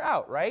and bigger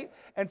out, right?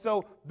 And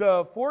so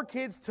the 4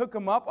 kids took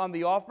him up on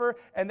the offer,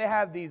 and they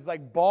have these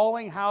like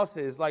bawling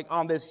houses like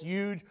on this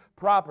huge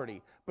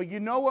property. But you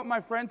know what my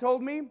friend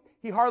told me?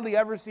 He hardly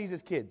ever sees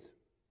his kids.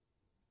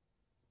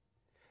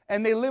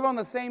 And they live on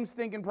the same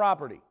stinking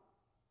property.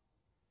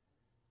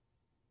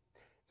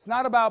 It's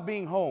not about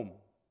being home.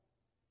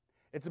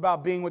 It's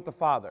about being with the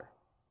Father.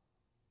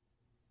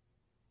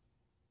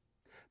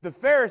 The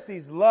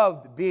Pharisees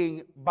loved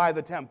being by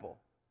the temple,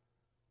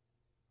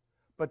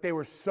 but they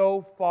were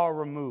so far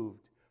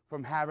removed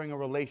from having a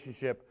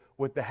relationship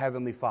with the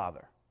Heavenly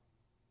Father.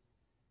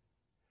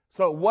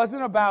 So it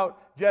wasn't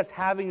about just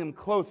having him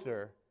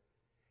closer.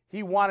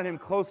 He wanted him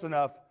close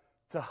enough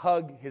to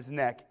hug his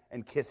neck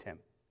and kiss him.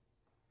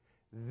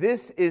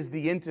 This is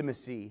the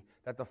intimacy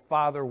that the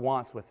Father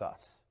wants with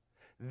us.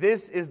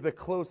 This is the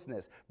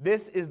closeness.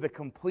 This is the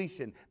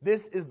completion.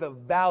 This is the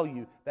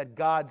value that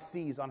God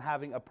sees on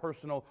having a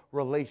personal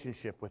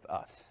relationship with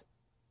us.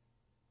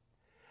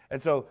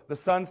 And so the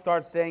son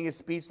starts saying his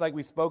speech like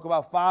we spoke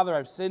about. Father,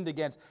 I've sinned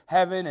against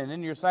heaven, and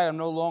in your sight I'm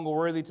no longer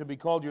worthy to be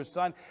called your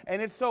son.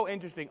 And it's so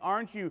interesting.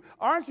 Aren't you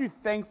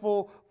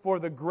thankful for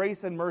the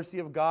grace and mercy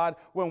of God?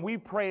 When we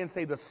pray and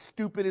say the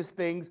stupidest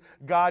things,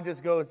 God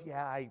just goes,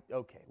 yeah,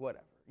 okay,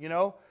 whatever. You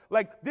know?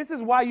 Like, this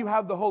is why you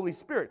have the Holy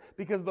Spirit,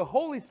 because the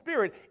Holy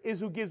Spirit is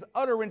who gives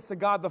utterance to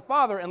God the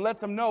Father and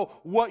lets him know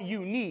what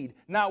you need,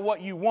 not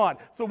what you want.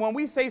 So when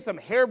we say some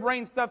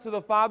harebrained stuff to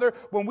the Father,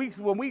 when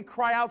we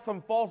cry out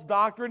some false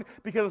doctrine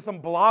because of some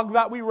blog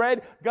that we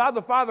read, God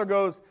the Father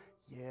goes,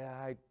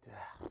 yeah.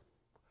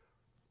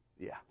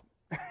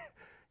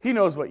 He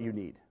knows what you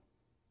need.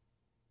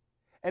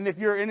 And if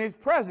you're in his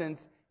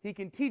presence, he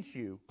can teach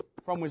you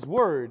from his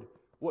word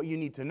what you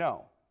need to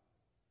know.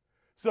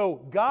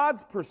 So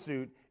God's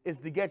pursuit is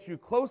to get you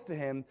close to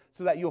him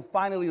so that you'll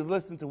finally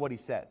listen to what he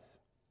says.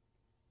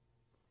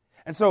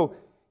 And so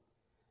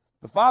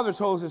the father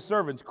told his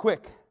servants,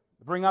 quick,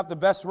 bring out the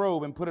best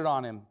robe and put it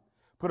on him.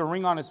 Put a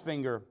ring on his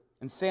finger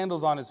and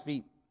sandals on his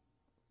feet.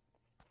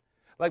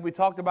 Like we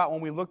talked about when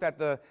we looked at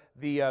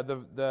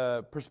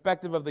the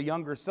perspective of the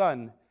younger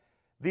son,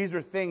 these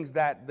are things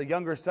that the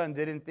younger son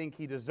didn't think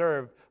he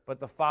deserved, but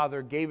the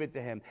father gave it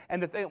to him.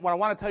 And what I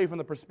want to tell you from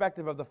the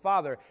perspective of the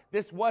father,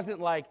 this wasn't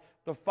like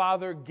the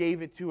father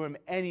gave it to him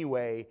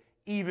anyway,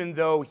 even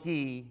though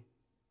the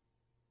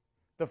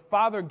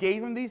father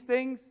gave him these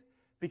things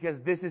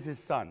because this is his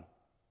son.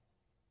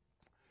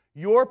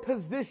 Your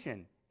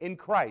position in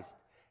Christ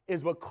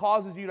is what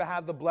causes you to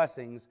have the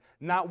blessings,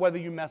 not whether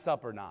you mess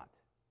up or not.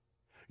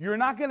 You're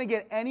not going to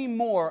get any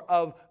more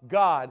of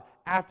God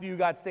after you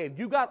got saved.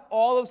 You got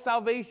all of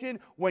salvation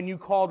when you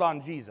called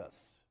on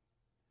Jesus.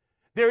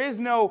 There is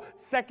no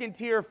second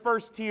tier,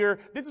 first tier.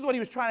 This is what he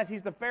was trying to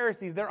teach the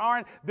Pharisees. There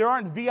aren't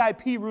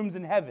VIP rooms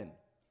in heaven.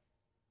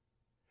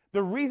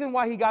 The reason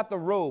why he got the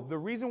robe, the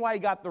reason why he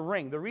got the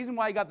ring, the reason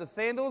why he got the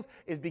sandals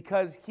is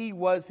because he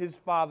was his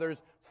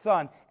father's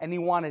son, and he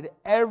wanted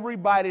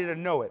everybody to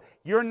know it.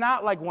 You're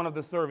not like one of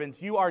the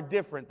servants. You are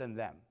different than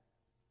them.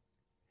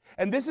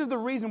 And this is the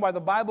reason why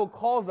the Bible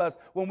calls us,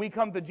 when we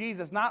come to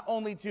Jesus, not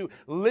only to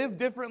live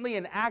differently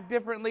and act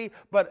differently,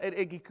 but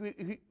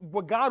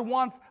what God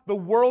wants the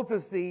world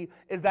to see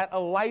is that a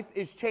life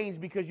is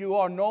changed because you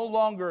are no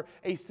longer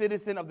a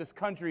citizen of this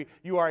country.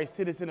 You are a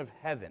citizen of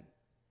heaven.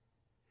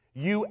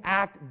 You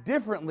act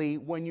differently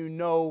when you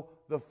know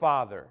the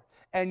Father.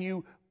 And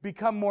you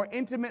become more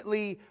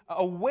intimately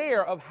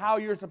aware of how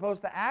you're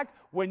supposed to act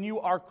when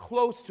you are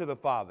close to the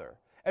Father.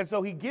 And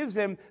so he gives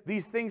him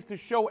these things to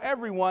show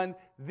everyone,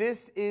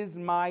 this is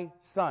my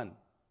son.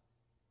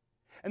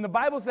 And the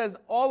Bible says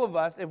all of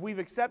us, if we've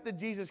accepted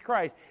Jesus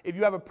Christ, if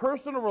you have a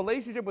personal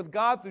relationship with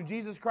God through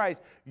Jesus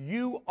Christ,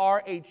 you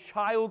are a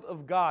child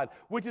of God,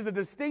 which is a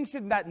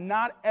distinction that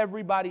not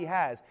everybody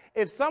has.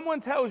 If someone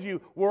tells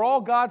you we're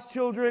all God's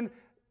children,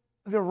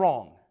 they're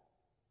wrong.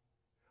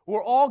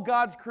 We're all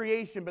God's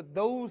creation, but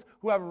those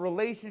who have a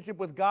relationship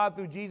with God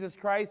through Jesus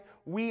Christ,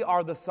 we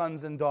are the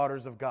sons and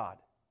daughters of God.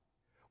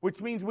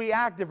 which means we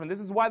act different. This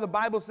is why the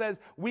Bible says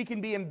we can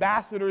be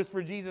ambassadors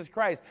for Jesus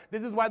Christ.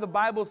 This is why the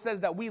Bible says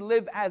that we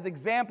live as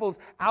examples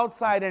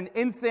outside and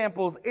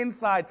ensamples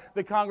inside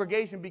the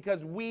congregation,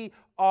 because we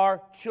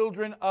are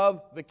children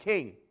of the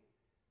King.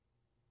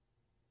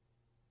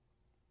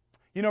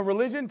 You know,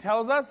 religion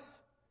tells us,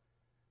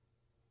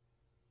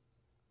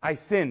 I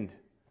sinned.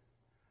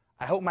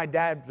 I hope my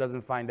dad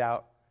doesn't find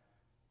out.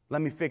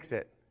 Let me fix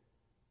it.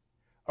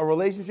 A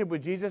relationship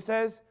with Jesus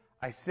says,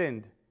 I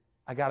sinned.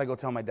 I got to go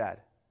tell my dad.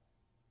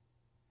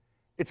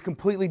 It's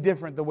completely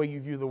different the way you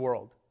view the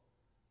world.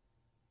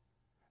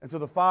 And so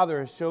the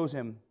Father shows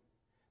him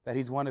that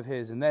he's one of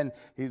his. And then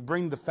he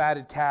bring the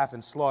fatted calf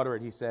and slaughter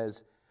it, he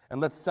says, and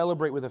let's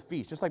celebrate with a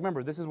feast. Just like,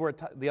 remember, this is where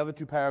the other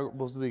two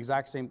parables do the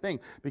exact same thing.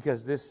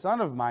 Because this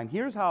son of mine,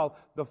 here's how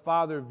the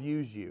Father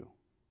views you.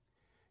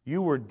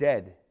 You were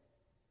dead.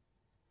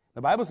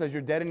 The Bible says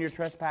you're dead in your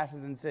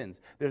trespasses and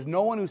sins. There's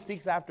no one who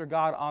seeks after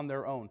God on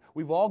their own.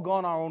 We've all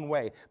gone our own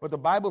way. But the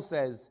Bible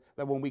says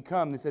that when we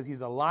come, it says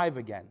he's alive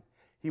again.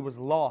 He was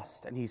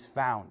lost and he's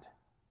found.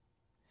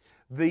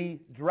 The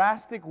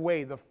drastic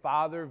way the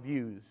Father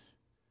views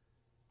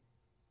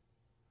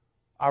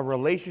our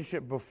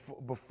relationship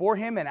before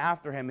him and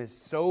after him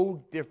is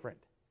so different.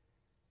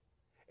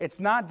 It's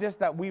not just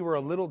that we were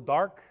a little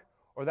dark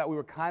or that we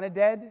were kind of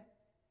dead.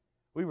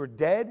 We were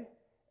dead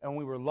and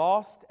we were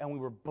lost and we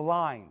were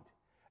blind.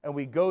 And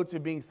we go to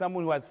being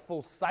someone who has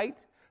full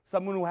sight,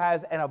 someone who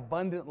has an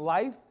abundant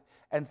life,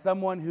 and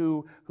someone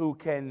who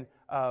can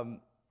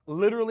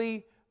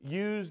literally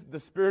use the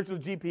spiritual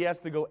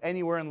GPS to go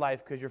anywhere in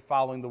life because you're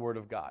following the Word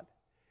of God.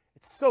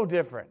 It's so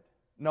different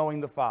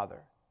knowing the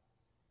Father.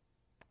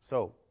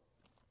 So,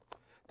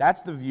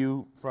 that's the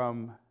view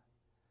from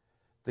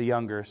the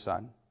younger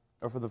son,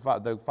 or for the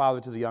father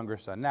to the younger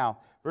son. Now,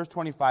 verse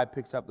 25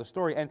 picks up the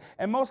story,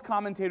 and most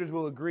commentators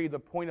will agree the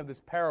point of this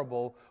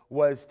parable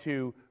was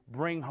to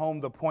bring home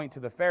the point to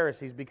the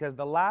Pharisees, because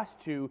the last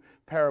two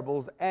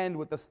parables end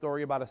with the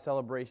story about a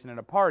celebration and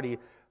a party.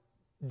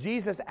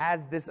 Jesus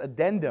adds this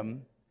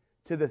addendum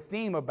to the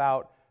theme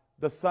about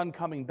the son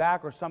coming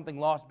back or something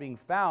lost being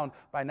found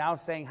by now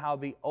saying how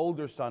the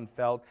older son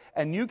felt.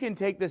 And you can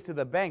take this to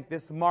the bank.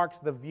 This marks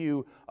the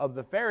view of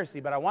the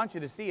Pharisee, but I want you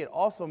to see it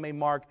also may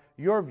mark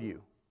your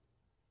view.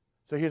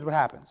 So here's what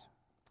happens.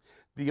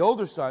 The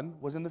older son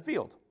was in the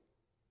field,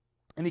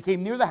 and he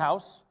came near the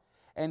house,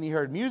 and he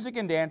heard music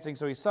and dancing,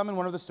 so he summoned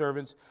one of the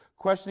servants,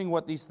 questioning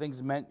what these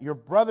things meant. Your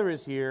brother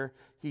is here,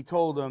 he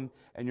told him,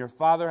 and your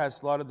father has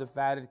slaughtered the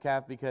fatted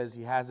calf because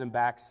he has him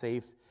back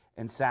safe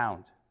and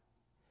sound.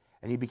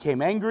 And he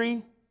became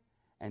angry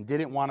and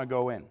didn't want to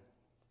go in.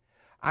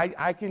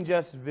 I can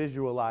just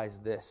visualize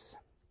this.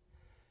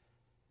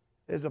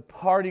 There's a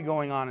party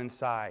going on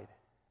inside.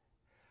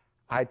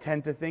 I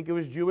tend to think it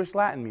was Jewish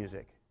Latin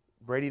music.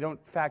 Brady,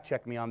 don't fact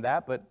check me on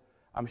that, but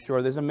I'm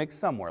sure there's a mix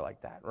somewhere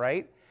like that,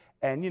 right?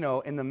 And, you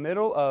know, in the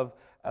middle of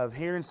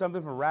hearing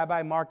something from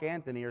Rabbi Mark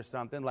Anthony or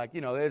something, like,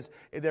 you know,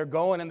 they're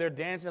going and they're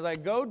dancing,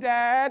 like, go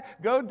dad,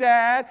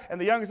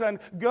 and the younger son,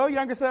 go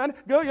younger son,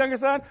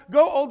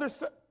 go older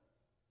son.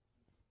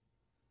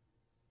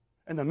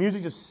 And the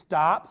music just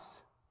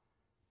stops.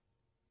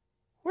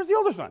 Where's the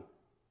older son?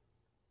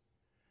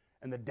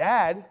 And the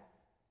dad,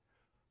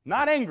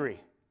 not angry,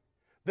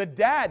 the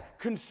dad,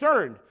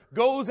 concerned,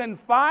 goes and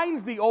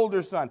finds the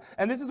older son.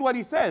 And this is what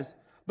he says.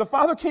 The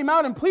father came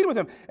out and pleaded with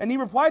him. And he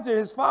replied to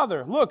his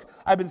father, look,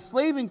 I've been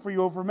slaving for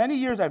you for many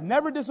years. I've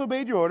never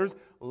disobeyed your orders.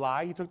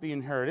 Lie, he took the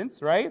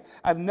inheritance, right?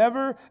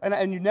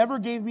 And you never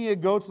gave me a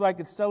goat so I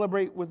could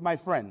celebrate with my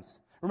friends.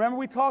 Remember,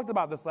 we talked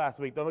about this last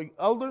week. The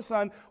elder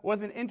son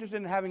wasn't interested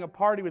in having a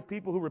party with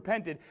people who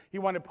repented. He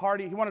wanted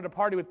to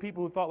party with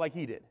people who thought like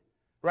he did,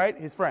 right?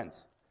 His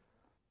friends.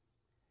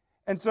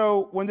 And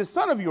so when the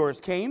son of yours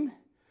came,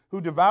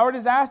 who devoured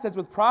his assets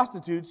with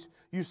prostitutes,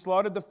 you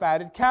slaughtered the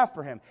fatted calf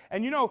for him.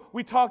 And you know,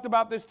 we talked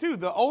about this too.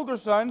 The older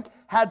son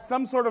had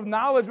some sort of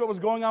knowledge what was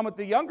going on with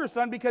the younger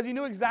son because he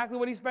knew exactly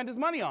what he spent his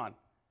money on.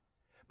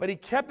 But he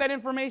kept that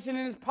information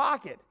in his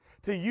pocket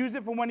to use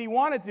it for when he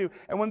wanted to.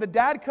 And when the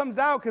dad comes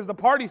out, because the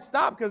party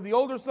stopped, because the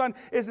older son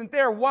isn't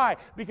there. Why?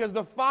 Because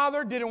the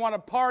father didn't want to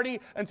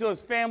party until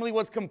his family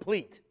was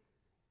complete.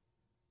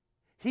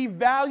 He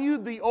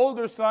valued the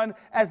older son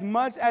as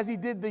much as he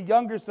did the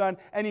younger son,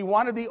 and he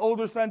wanted the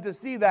older son to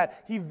see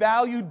that. He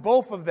valued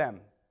both of them.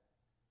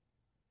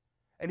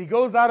 And he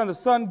goes out, and the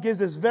son gives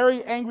this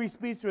very angry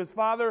speech to his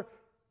father.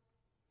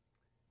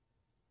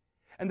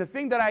 And the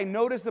thing that I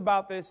notice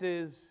about this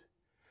is,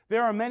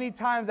 there are many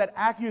times that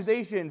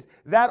accusations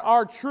that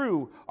are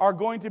true are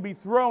going to be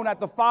thrown at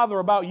the Father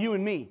about you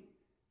and me,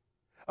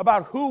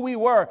 about who we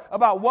were,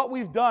 about what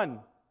we've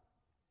done.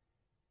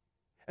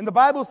 And the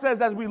Bible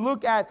says, as we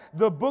look at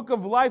the book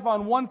of life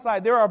on one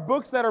side, there are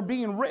books that are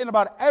being written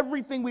about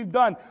everything we've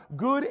done,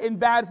 good and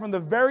bad, from the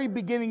very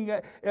beginning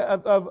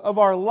of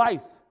our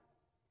life.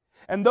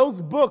 And those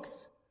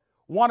books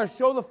want to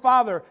show the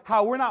Father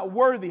how we're not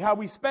worthy, how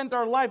we spent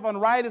our life on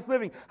riotous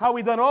living, how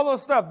we've done all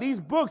those stuff. These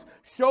books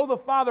show the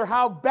Father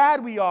how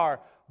bad we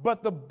are.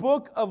 But the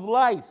book of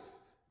life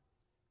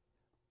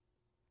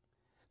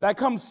That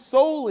comes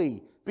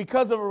solely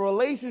because of a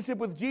relationship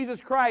with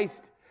Jesus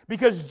Christ.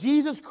 Because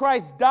Jesus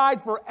Christ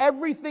died for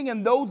everything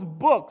in those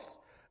books,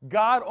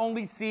 God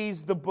only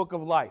sees the book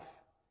of life.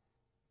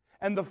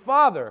 And the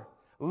Father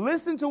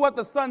listened to what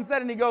the Son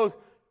said, and he goes,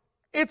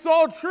 it's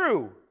all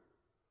true.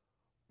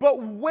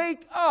 But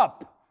wake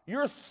up.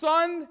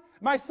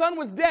 My son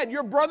was dead.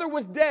 Your brother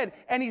was dead,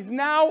 and he's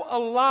now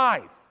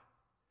alive.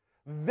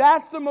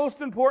 That's the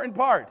most important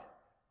part.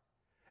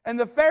 And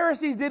the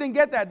Pharisees didn't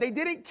get that. They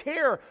didn't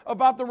care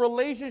about the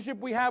relationship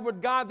we have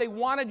with God. They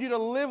wanted you to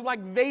live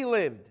like they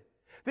lived.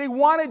 They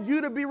wanted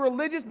you to be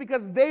religious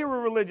because they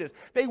were religious.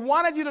 They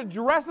wanted you to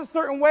dress a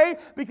certain way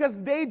because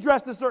they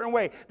dressed a certain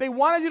way. They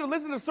wanted you to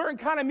listen to a certain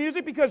kind of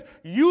music because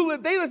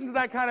they listened to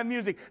that kind of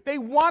music. They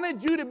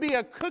wanted you to be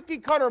a cookie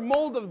cutter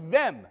mold of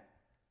them.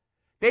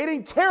 They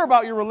didn't care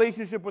about your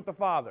relationship with the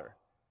Father.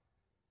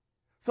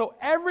 So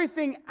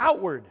everything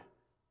outward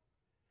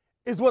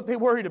is what they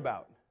worried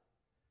about.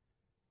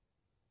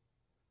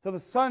 So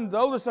the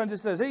older son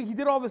just says, hey, he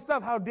did all this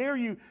stuff. How dare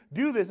you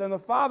do this? And the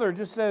father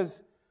just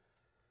says,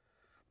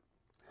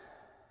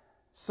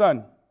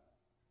 son,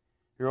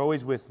 you're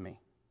always with me,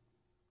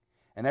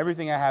 and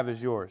everything I have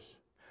is yours.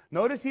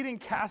 Notice he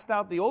didn't cast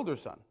out the older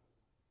son.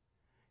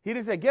 He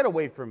didn't say, get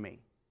away from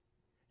me.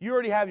 You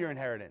already have your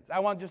inheritance. I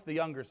want just the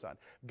younger son.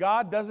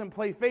 God doesn't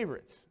play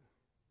favorites.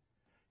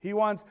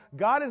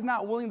 God is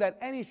not willing that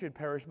any should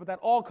perish, but that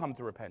all come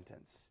to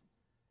repentance.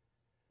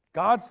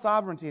 God's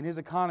sovereignty and his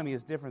economy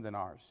is different than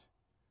ours.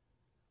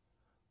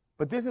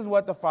 But this is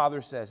what the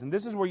Father says, and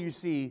this is where you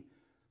see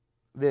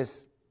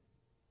this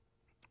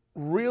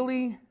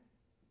really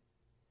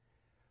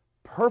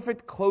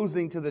perfect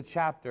closing to the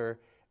chapter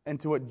and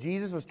to what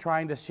Jesus was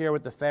trying to share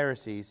with the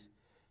Pharisees.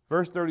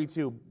 Verse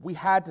 32, we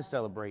had to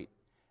celebrate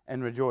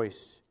and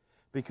rejoice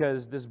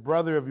because this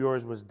brother of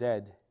yours was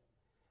dead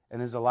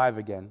and is alive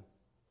again.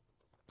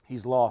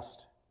 He's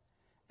lost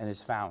and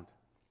is found.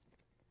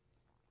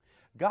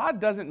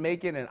 God doesn't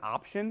make it an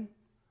option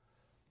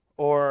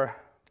or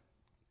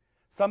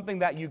something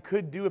that you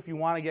could do if you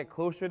want to get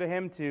closer to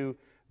him to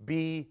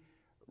be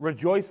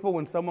rejoiceful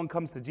when someone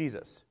comes to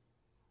Jesus.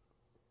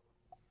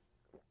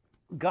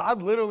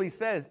 God literally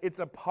says it's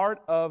a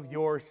part of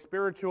your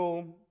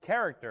spiritual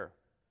character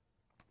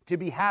to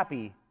be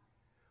happy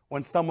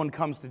when someone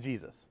comes to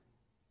Jesus.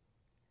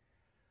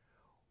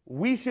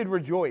 We should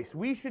rejoice.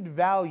 We should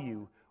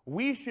value.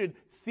 We should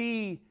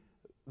see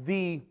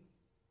the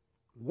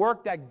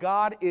work that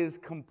God is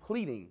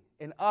completing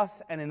in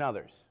us and in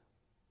others.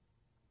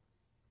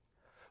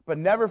 But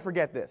never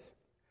forget this.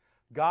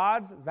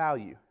 God's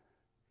value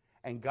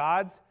and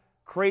God's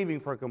craving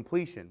for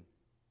completion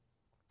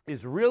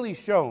is really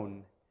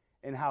shown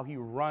in how he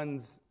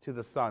runs to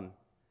the Son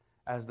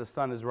as the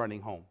Son is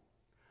running home.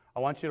 I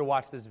want you to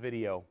watch this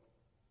video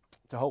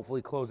to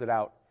hopefully close it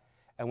out.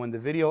 And when the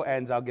video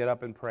ends, I'll get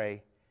up and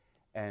pray,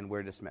 and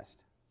we're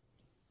dismissed.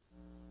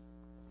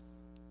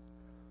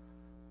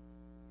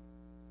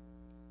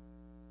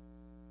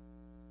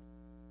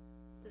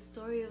 The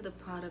story of the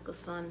prodigal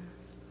son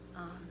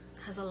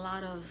has a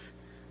lot of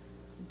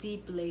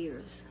deep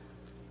layers.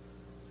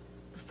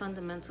 But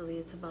fundamentally,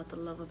 it's about the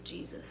love of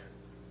Jesus.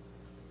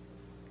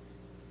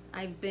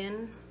 I've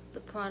been the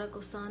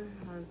prodigal son,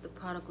 or the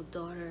prodigal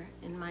daughter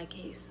in my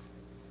case,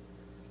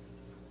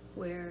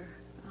 where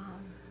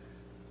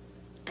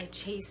I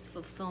chased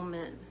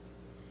fulfillment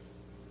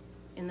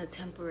in the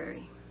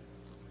temporary.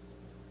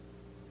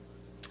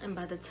 And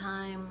by the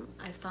time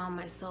I found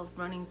myself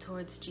running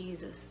towards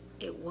Jesus,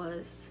 it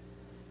was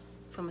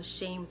from a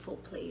shameful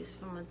place,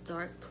 from a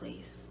dark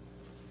place,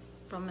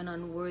 from an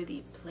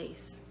unworthy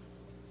place.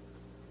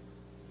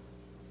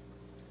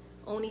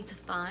 Only to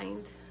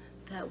find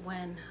that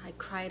when I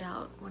cried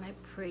out, when I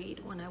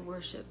prayed, when I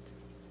worshiped,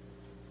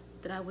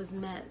 that I was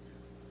met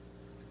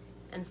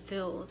and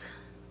filled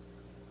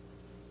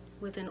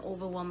with an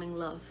overwhelming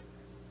love.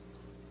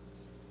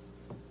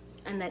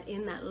 And that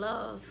in that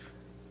love,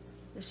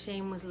 the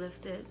shame was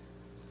lifted.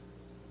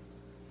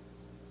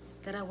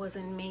 That I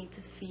wasn't made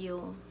to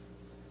feel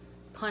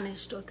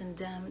punished or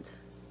condemned,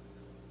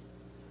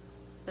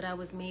 but I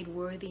was made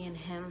worthy in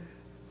him,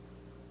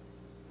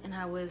 and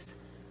I was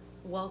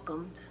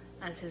welcomed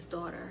as his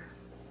daughter.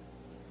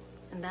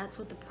 And that's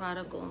what the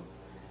prodigal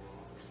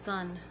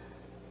son,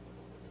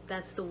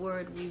 that's the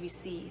word we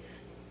receive,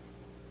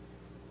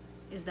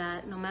 is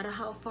that no matter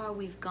how far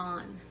we've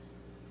gone,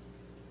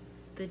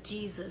 the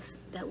Jesus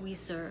that we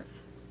serve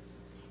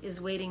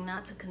is waiting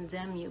not to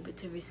condemn you, but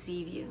to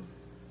receive you.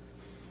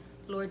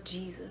 Lord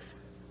Jesus,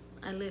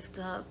 I lift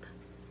up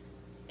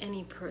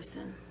any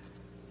person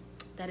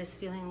that is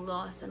feeling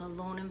lost and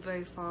alone and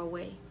very far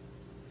away,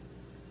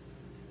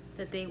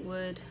 that they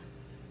would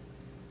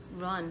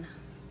run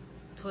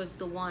towards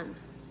the one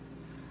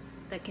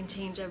that can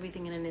change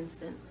everything in an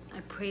instant. I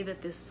pray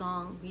that this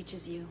song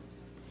reaches you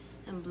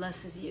and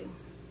blesses you,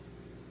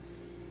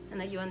 and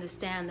that you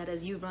understand that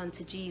as you run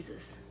to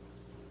Jesus,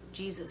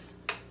 Jesus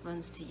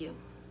runs to you.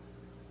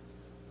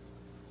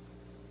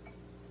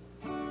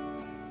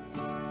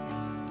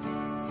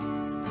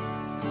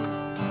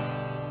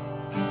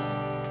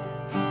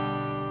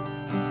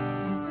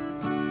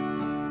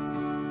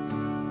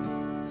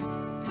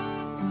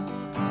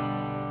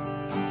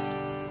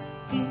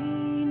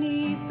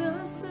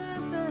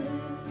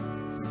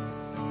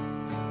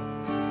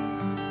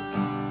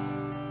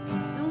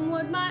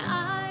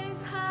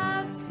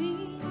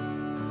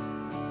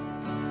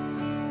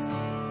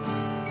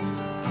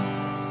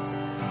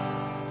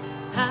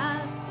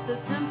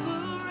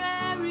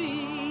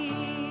 temporary.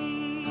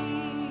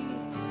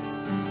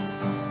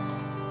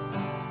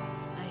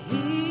 I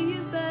hear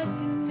you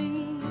beckon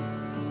me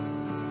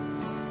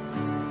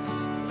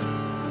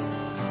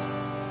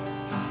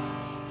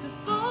to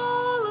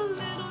fall a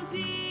little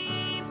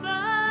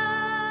deeper,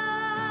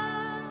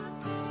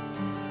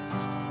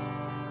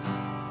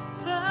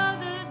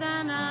 further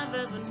than I've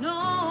ever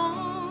known.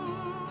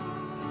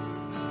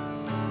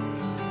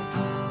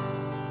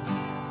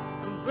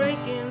 I'm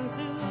breaking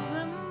through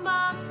the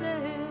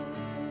boxes,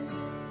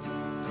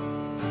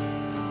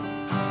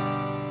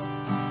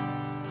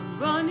 I'm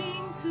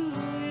running to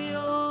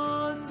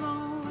your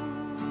throne.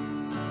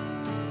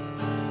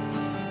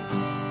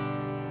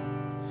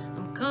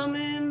 I'm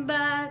coming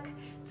back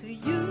to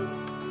you.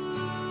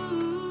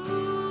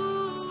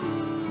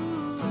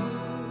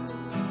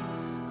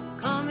 I'm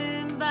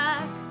coming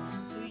back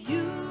to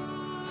you.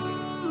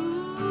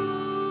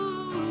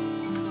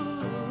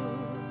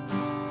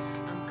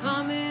 I'm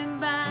coming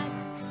back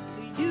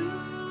to you.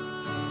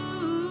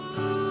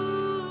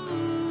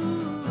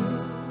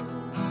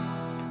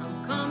 I'm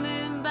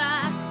coming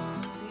back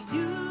to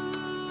you.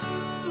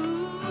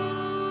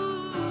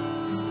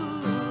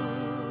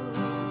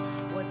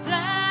 What's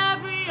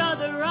every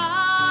other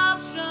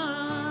option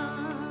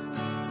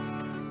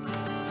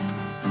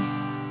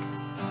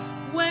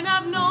when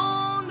I've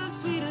known the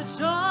sweeter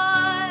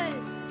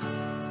choice?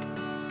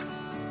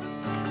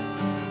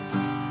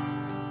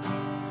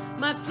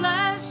 My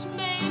flesh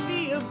may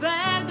be a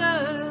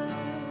beggar,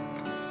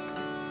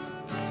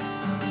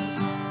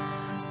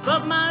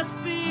 but my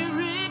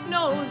spirit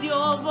knows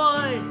your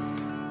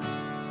voice,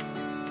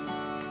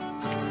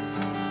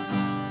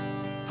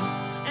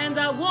 and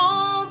I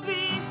won't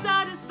be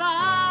satisfied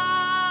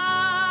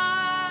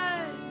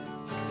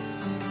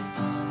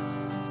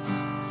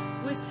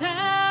with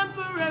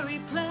temporary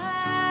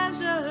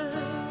pleasures.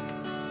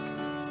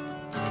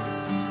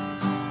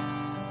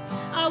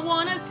 I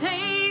want to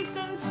taste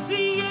and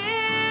see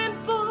in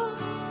full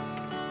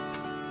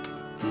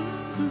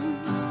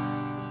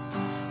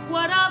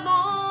what I've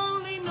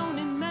only known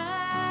in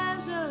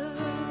measures.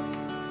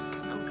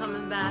 I'm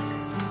coming back.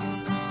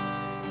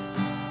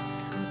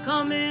 I'm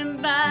coming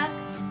back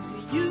to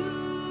you.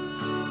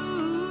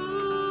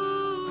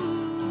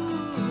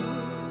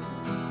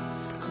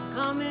 I'm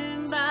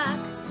coming back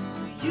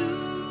to you.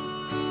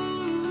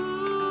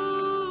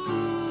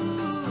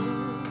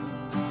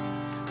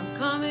 I'm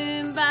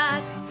coming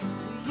back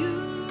to you.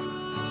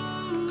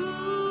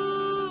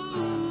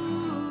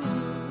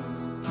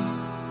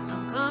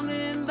 I'm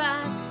coming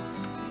back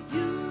to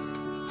you.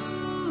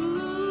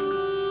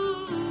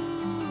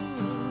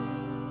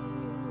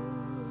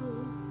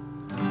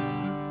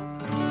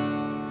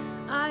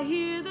 I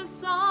hear the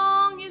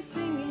song you're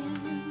singing,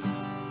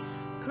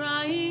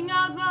 crying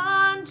out,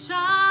 run,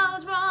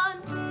 child,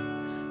 run.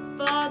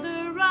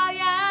 Father, I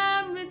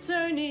am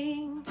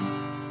returning.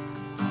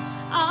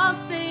 I'll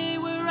stay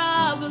where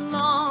I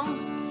belong.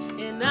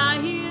 And I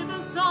hear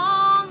the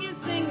song you're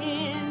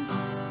singing,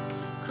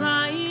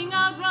 crying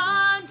out,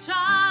 run,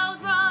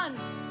 child, run.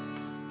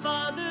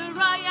 Father,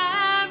 I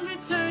am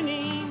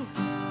returning.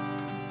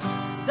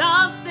 And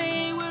I'll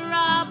stay where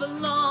I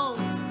belong.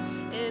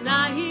 And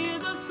I hear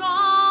the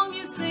song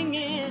you're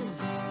singing,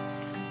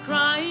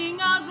 crying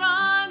out,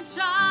 run,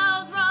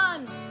 child,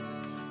 run.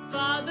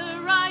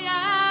 Father, I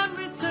am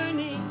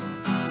returning.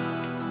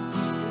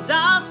 And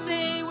I'll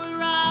stay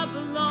where I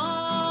belong.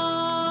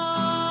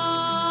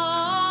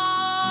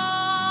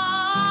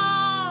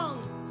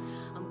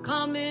 I'm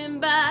coming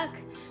back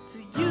to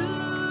you.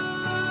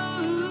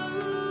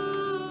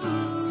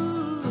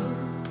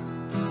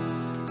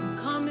 I'm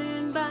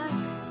coming back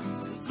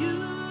to you.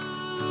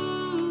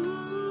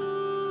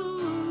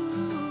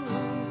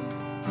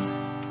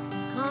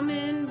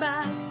 Coming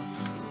back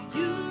to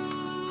you.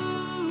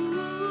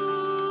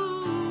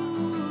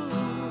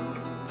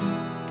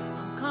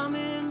 I'm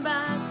coming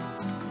back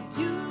to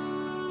you.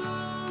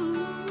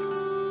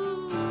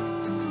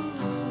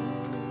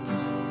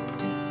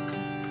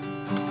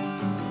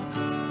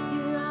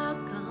 Here I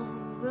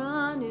come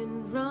running,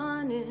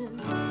 running.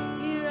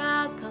 Here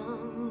I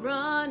come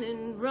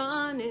running,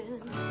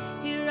 running.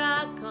 Here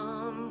I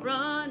come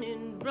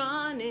running,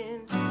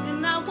 running.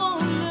 And I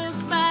won't look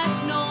back,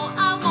 no,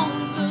 I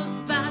won't look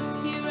back.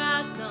 Here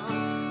I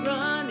come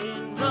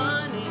running,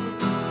 running.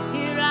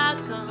 Here I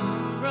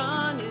come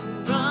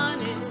running,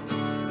 running.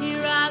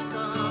 Here I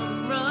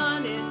come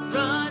running,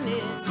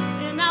 running.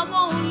 And I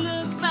won't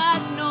look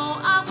back, no,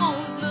 I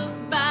won't look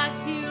back.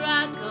 Here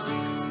I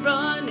come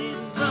running,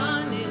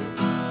 running.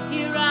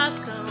 Here I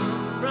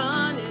come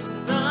running,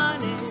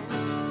 running.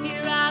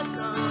 Here I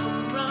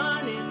come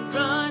running,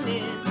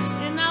 running.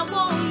 And I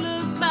won't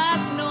look back,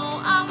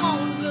 no, I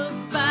won't look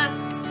back.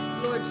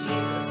 Lord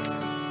Jesus,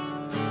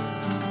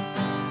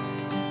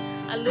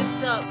 I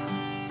lift up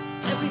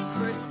every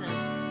person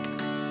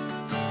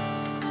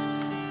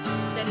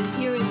that is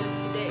hearing this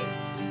today,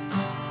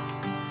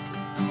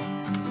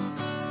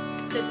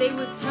 that they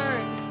would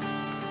turn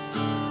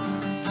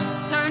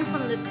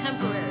from the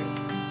temporary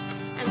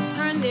and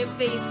turn their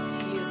face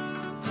to you.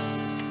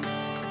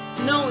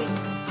 knowing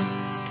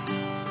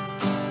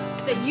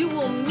that you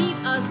will meet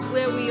us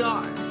where we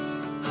are,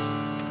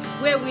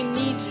 where we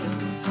need you.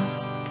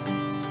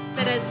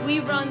 That as we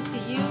run to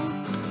you,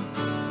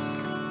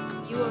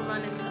 you are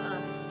running to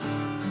us.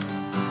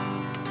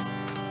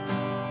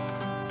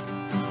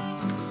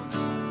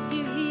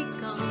 Here he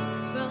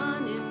comes,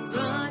 running,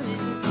 running.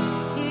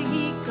 Here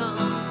he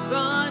comes,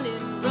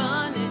 running,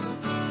 running.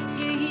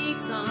 Here he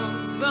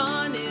comes,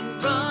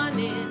 running,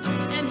 running.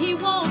 And he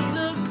won't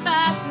look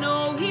back,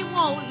 no, he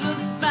won't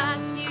look back.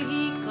 Here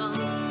he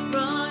comes,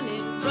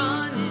 running,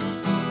 running.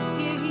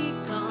 Here he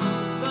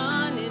comes,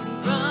 running,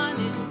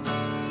 running.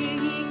 Here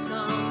he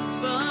comes,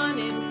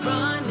 running,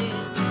 running.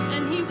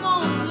 And he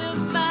won't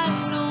look back,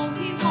 no,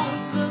 he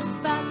won't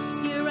look back.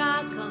 Here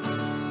I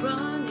come,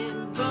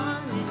 running,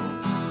 running.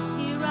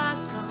 Here I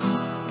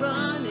come,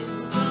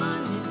 running,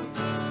 running.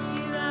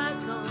 Here I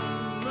come,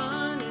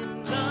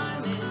 running,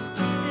 running.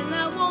 And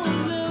I won't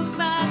look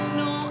back,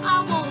 no, I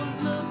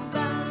won't look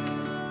back.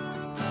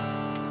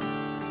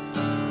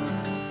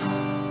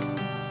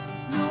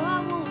 No, I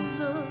won't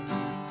look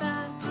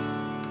back.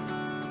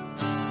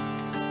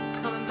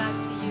 Coming back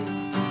to you.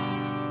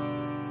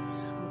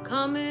 I'm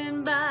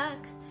coming back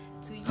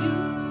to you.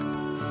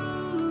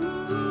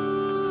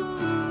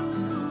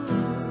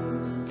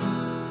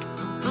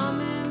 I'm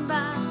coming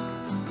back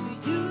to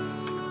you.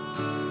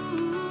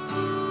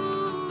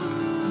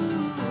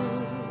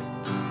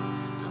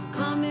 I'm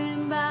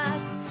coming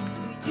back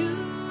to you.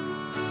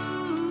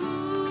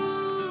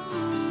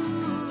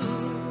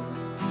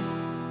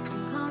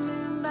 I'm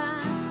coming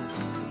back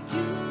to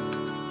you.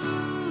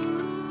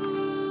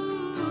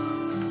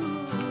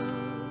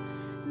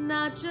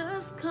 Not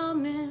just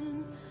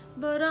coming,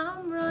 but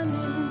I'm running.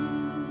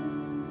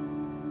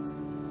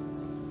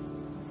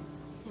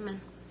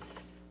 Amen.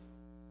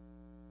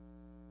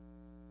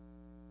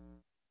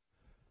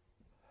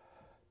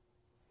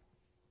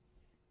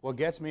 What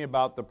gets me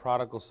about the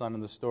prodigal son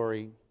in the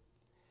story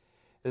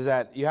is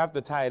that you have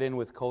to tie it in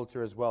with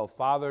culture as well.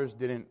 Fathers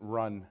didn't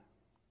run.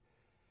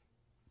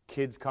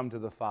 Kids come to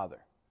the father.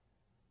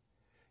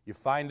 You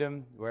find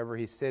him wherever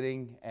he's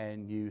sitting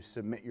and you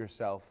submit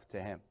yourself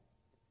to him.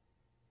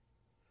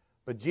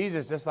 But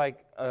Jesus, just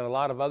like a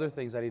lot of other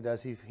things that he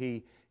does,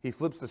 he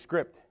flips the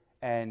script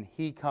and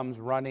he comes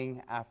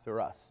running after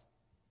us.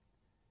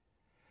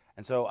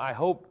 And so I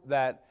hope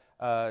that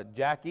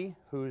Jackie,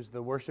 who's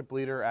the worship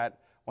leader at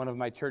one of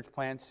my church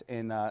plants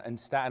in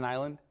Staten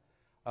Island,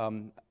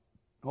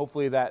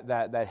 hopefully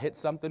that hits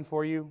something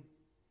for you.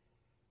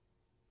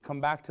 Come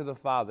back to the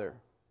Father.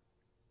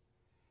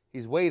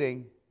 He's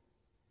waiting,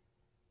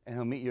 and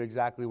he'll meet you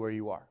exactly where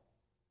you are.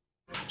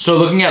 So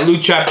looking at Luke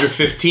chapter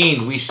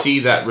 15, we see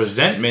that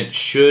resentment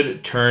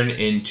should turn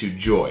into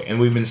joy. And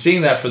we've been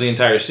seeing that for the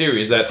entire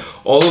series, that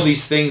all of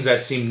these things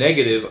that seem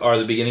negative are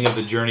the beginning of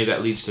the journey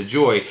that leads to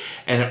joy.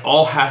 And it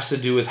all has to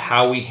do with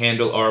how we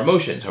handle our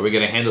emotions. Are we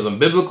going to handle them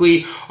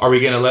biblically? Are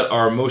we going to let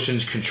our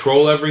emotions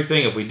control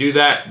everything? If we do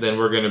that, then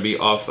we're going to be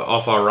off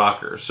our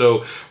rocker.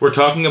 So we're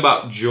talking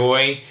about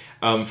joy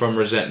from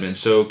resentment.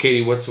 So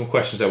Katie, what's some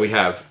questions that we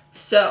have?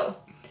 So,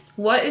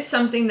 what is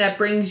something that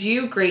brings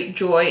you great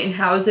joy, and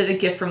how is it a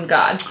gift from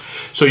God?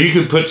 So you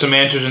can put some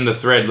answers in the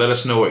thread. Let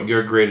us know what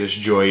your greatest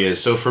joy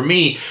is. So for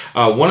me,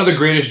 one of the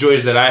greatest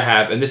joys that I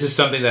have, and this is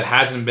something that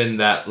hasn't been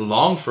that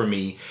long for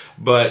me,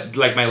 but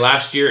like my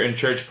last year in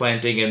church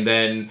planting and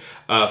then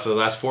for the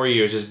last 4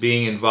 years is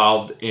being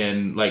involved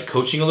in like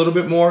coaching a little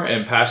bit more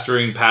and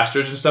pastoring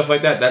pastors and stuff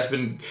like that. That's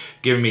been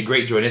giving me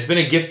great joy. And it's been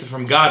a gift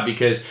from God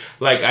because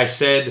like I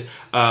said,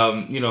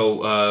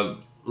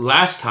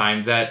 last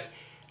time that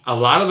a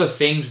lot of the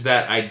things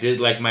that I did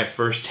like my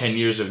first 10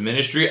 years of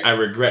ministry, I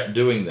regret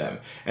doing them.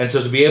 And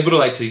so to be able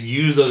to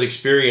use those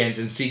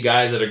experiences and see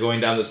guys that are going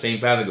down the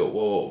same path and go,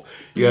 whoa,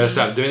 you gotta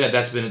stop doing that.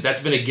 That's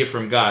been a gift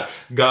from God.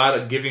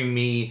 God giving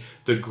me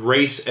the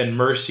grace and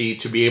mercy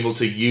to be able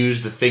to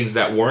use the things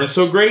that weren't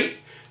so great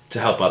to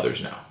help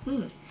others now.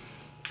 Do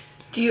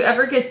you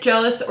ever get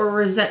jealous or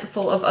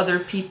resentful of other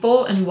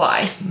people, and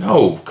why?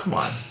 No, come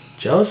on.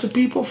 Jealous of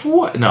people for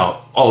what?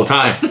 No, all the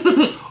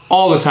time.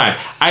 All the time.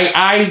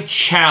 I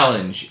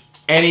challenge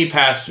any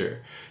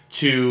pastor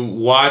to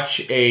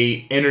watch a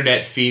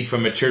internet feed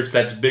from a church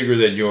that's bigger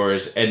than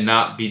yours and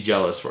not be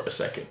jealous for a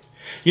second.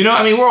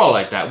 We're all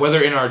like that,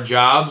 whether in our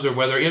jobs or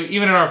whether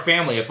even in our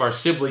family. If our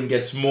sibling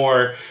gets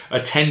more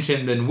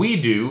attention than we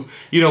do,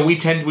 we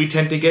tend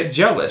to get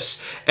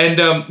jealous.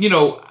 And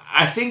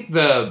I think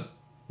the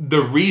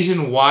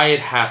reason why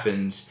it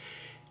happens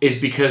is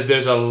because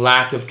there's a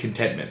lack of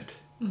contentment.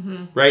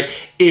 Right?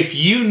 If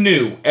you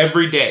knew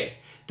every day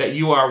that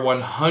you are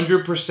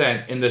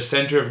 100% in the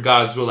center of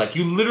God's will, like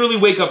you literally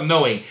wake up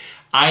knowing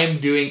I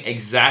am doing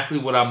exactly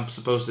what I'm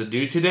supposed to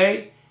do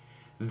today,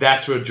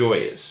 that's where joy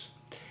is.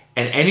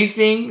 And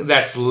anything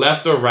that's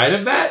left or right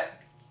of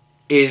that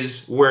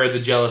is where the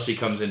jealousy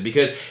comes in.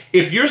 Because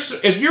if you're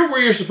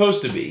where you're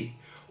supposed to be,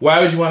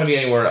 why would you want to be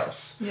anywhere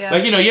else? Yeah.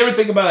 Like, you ever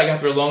think about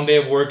after a long day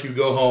of work, you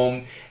go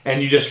home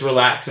and you just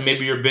relax and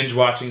maybe you're binge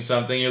watching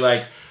something. You're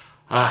like,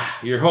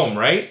 you're home,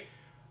 right?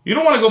 You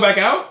don't want to go back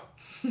out.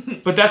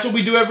 But that's what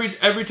we do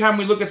every time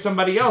we look at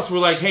somebody else. We're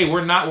like, hey,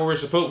 we're not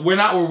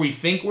where we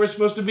think we're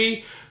supposed to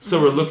be,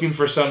 so we're looking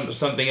for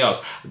something else.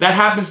 That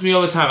happens to me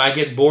all the time. I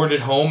get bored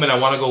at home and I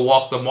want to go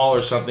walk the mall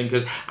or something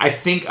because I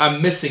think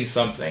I'm missing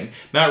something,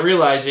 not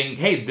realizing,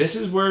 hey, this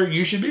is where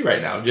you should be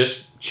right now,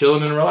 just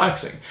chilling and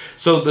relaxing.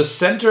 So the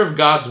center of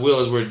God's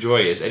will is where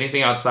joy is.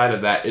 Anything outside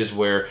of that is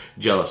where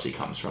jealousy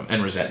comes from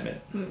and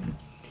resentment.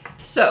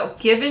 So,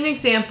 give an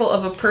example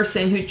of a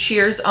person who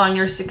cheers on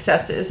your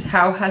successes.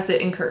 How has it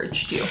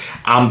encouraged you?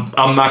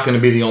 I'm not going to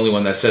be the only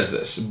one that says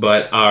this,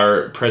 but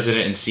our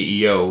president and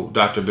CEO,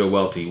 Dr. Bill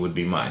Welty, would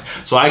be mine.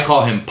 So I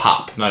call him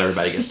Pop. Not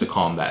everybody gets to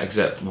call him that,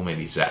 except, well,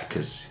 maybe Zach,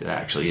 because that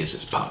actually is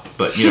his Pop.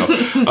 But,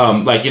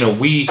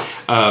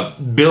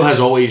 Bill has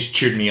always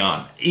cheered me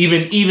on.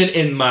 Even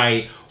in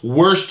my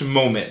worst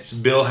moments,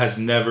 Bill has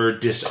never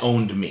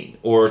disowned me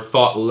or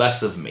thought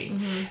less of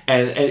me.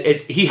 And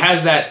he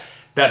has that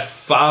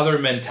father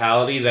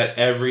mentality that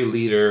every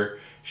leader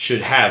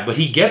should have, but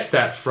he gets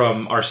that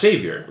from our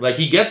Savior. Like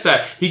he gets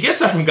that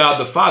from God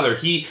the Father.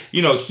 He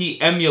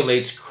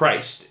emulates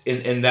Christ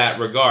in that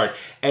regard,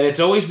 and it's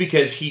always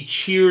because he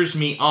cheers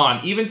me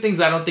on, even things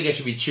I don't think I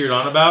should be cheered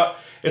on about.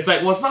 It's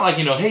like, well, it's not like,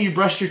 hey, you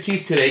brushed your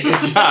teeth today,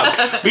 good job.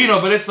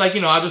 But it's like,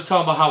 I'll just tell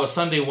him about how a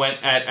Sunday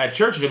went at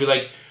church, and he'll be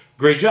like,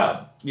 great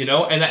job.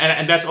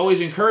 And that's always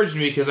encouraged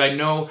me because I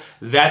know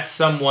that's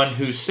someone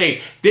who's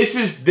saved. This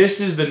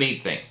is the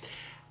neat thing.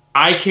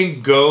 I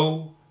can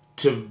go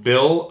to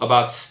Bill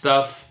about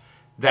stuff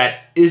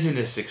that isn't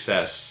a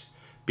success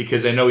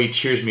because I know he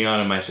cheers me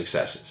on in my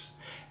successes.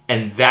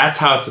 And that's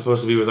how it's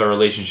supposed to be with our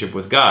relationship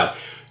with God.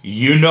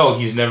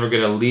 He's never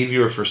going to leave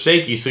you or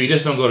forsake you, so you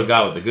just don't go to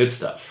God with the good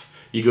stuff.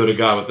 You go to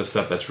God with the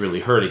stuff that's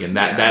really hurting, and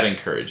that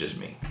encourages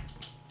me.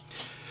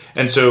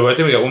 And so I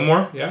think we got one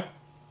more, yeah?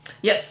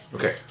 Yes.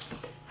 Okay.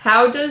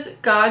 How does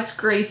God's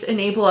grace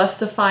enable us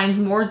to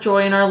find more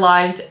joy in our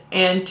lives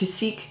and to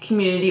seek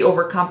community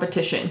over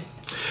competition?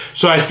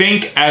 So I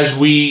think as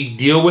we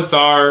deal with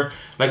our,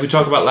 like we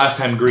talked about last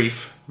time,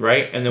 grief,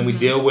 right? And then we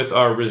deal with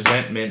our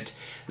resentment,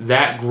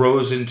 that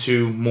grows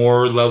into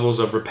more levels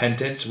of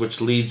repentance,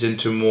 which leads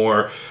into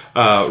more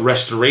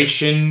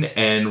restoration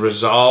and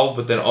resolve,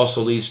 but then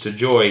also leads to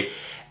joy.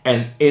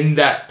 And in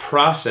that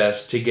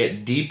process, to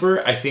get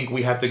deeper, I think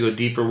we have to go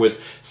deeper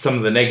with some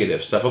of the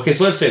negative stuff. Okay,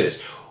 so let's say this.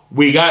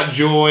 We got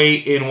joy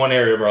in one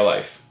area of our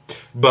life,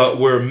 but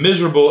we're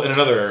miserable in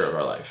another area of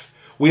our life.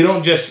 We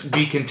don't just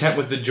be content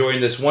with the joy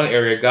in this one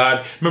area.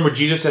 God, remember,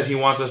 Jesus said he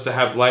wants us to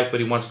have life, but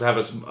he wants to have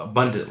us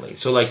abundantly.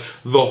 So like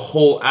the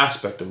whole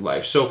aspect of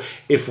life. So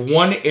if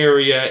one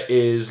area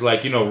is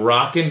like,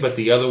 rocking, but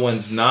the other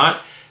one's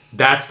not,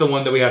 that's the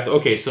one that we have to,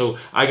 okay, so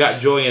I got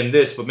joy in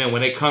this, but man,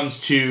 when it comes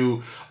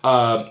to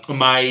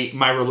my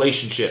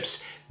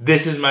relationships,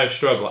 this is my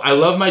struggle. I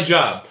love my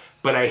job,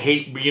 but I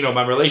hate,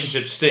 my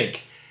relationships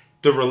stink.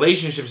 The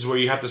relationships is where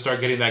you have to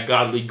start getting that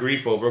godly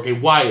grief over. Okay,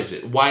 why is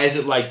it? Why is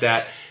it like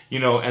that?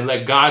 And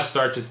let God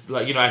start to,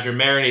 as you're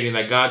marinating,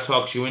 that God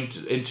talks you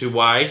into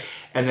why.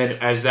 And then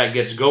as that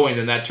gets going,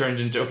 then that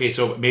turns into, okay,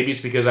 so maybe it's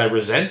because I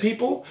resent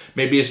people.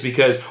 Maybe it's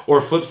because, or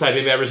flip side,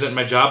 maybe I resent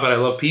my job, but I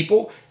love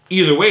people.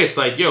 Either way, it's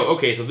like,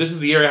 okay, so this is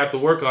the area I have to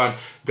work on.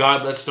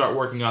 God, let's start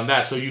working on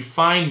that. So you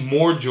find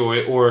more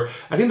joy, or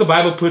I think the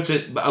Bible puts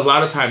it a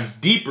lot of times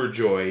deeper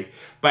joy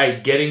by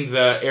getting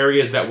the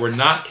areas that we're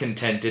not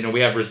content in and we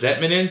have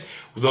resentment in,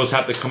 those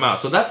have to come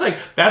out. So that's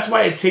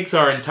why it takes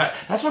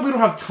that's why we don't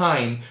have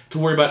time to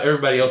worry about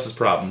everybody else's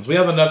problems. We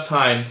have enough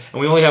time,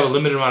 and we only have a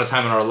limited amount of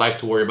time in our life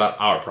to worry about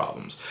our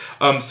problems.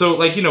 I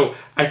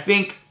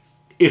think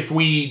if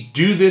we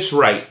do this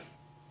right,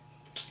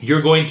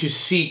 you're going to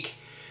seek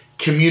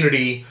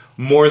community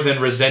more than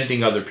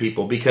resenting other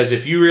people, because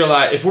if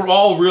we're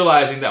all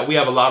realizing that we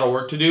have a lot of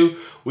work to do,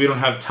 we don't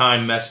have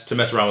time to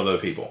mess around with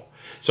other people.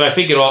 So I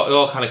think it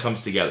all kind of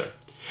comes together.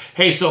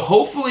 Hey, so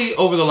hopefully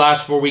over the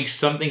last 4 weeks,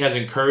 something has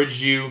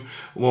encouraged you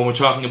when we're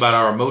talking about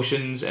our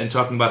emotions and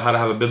talking about how to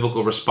have a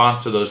biblical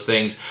response to those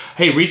things.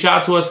 Hey, reach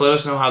out to us. Let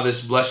us know how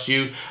this blessed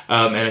you,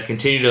 and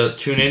continue to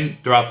tune in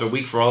throughout the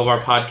week for all of our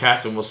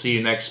podcasts, and we'll see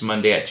you next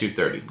Monday at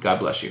 2:30. God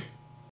bless you.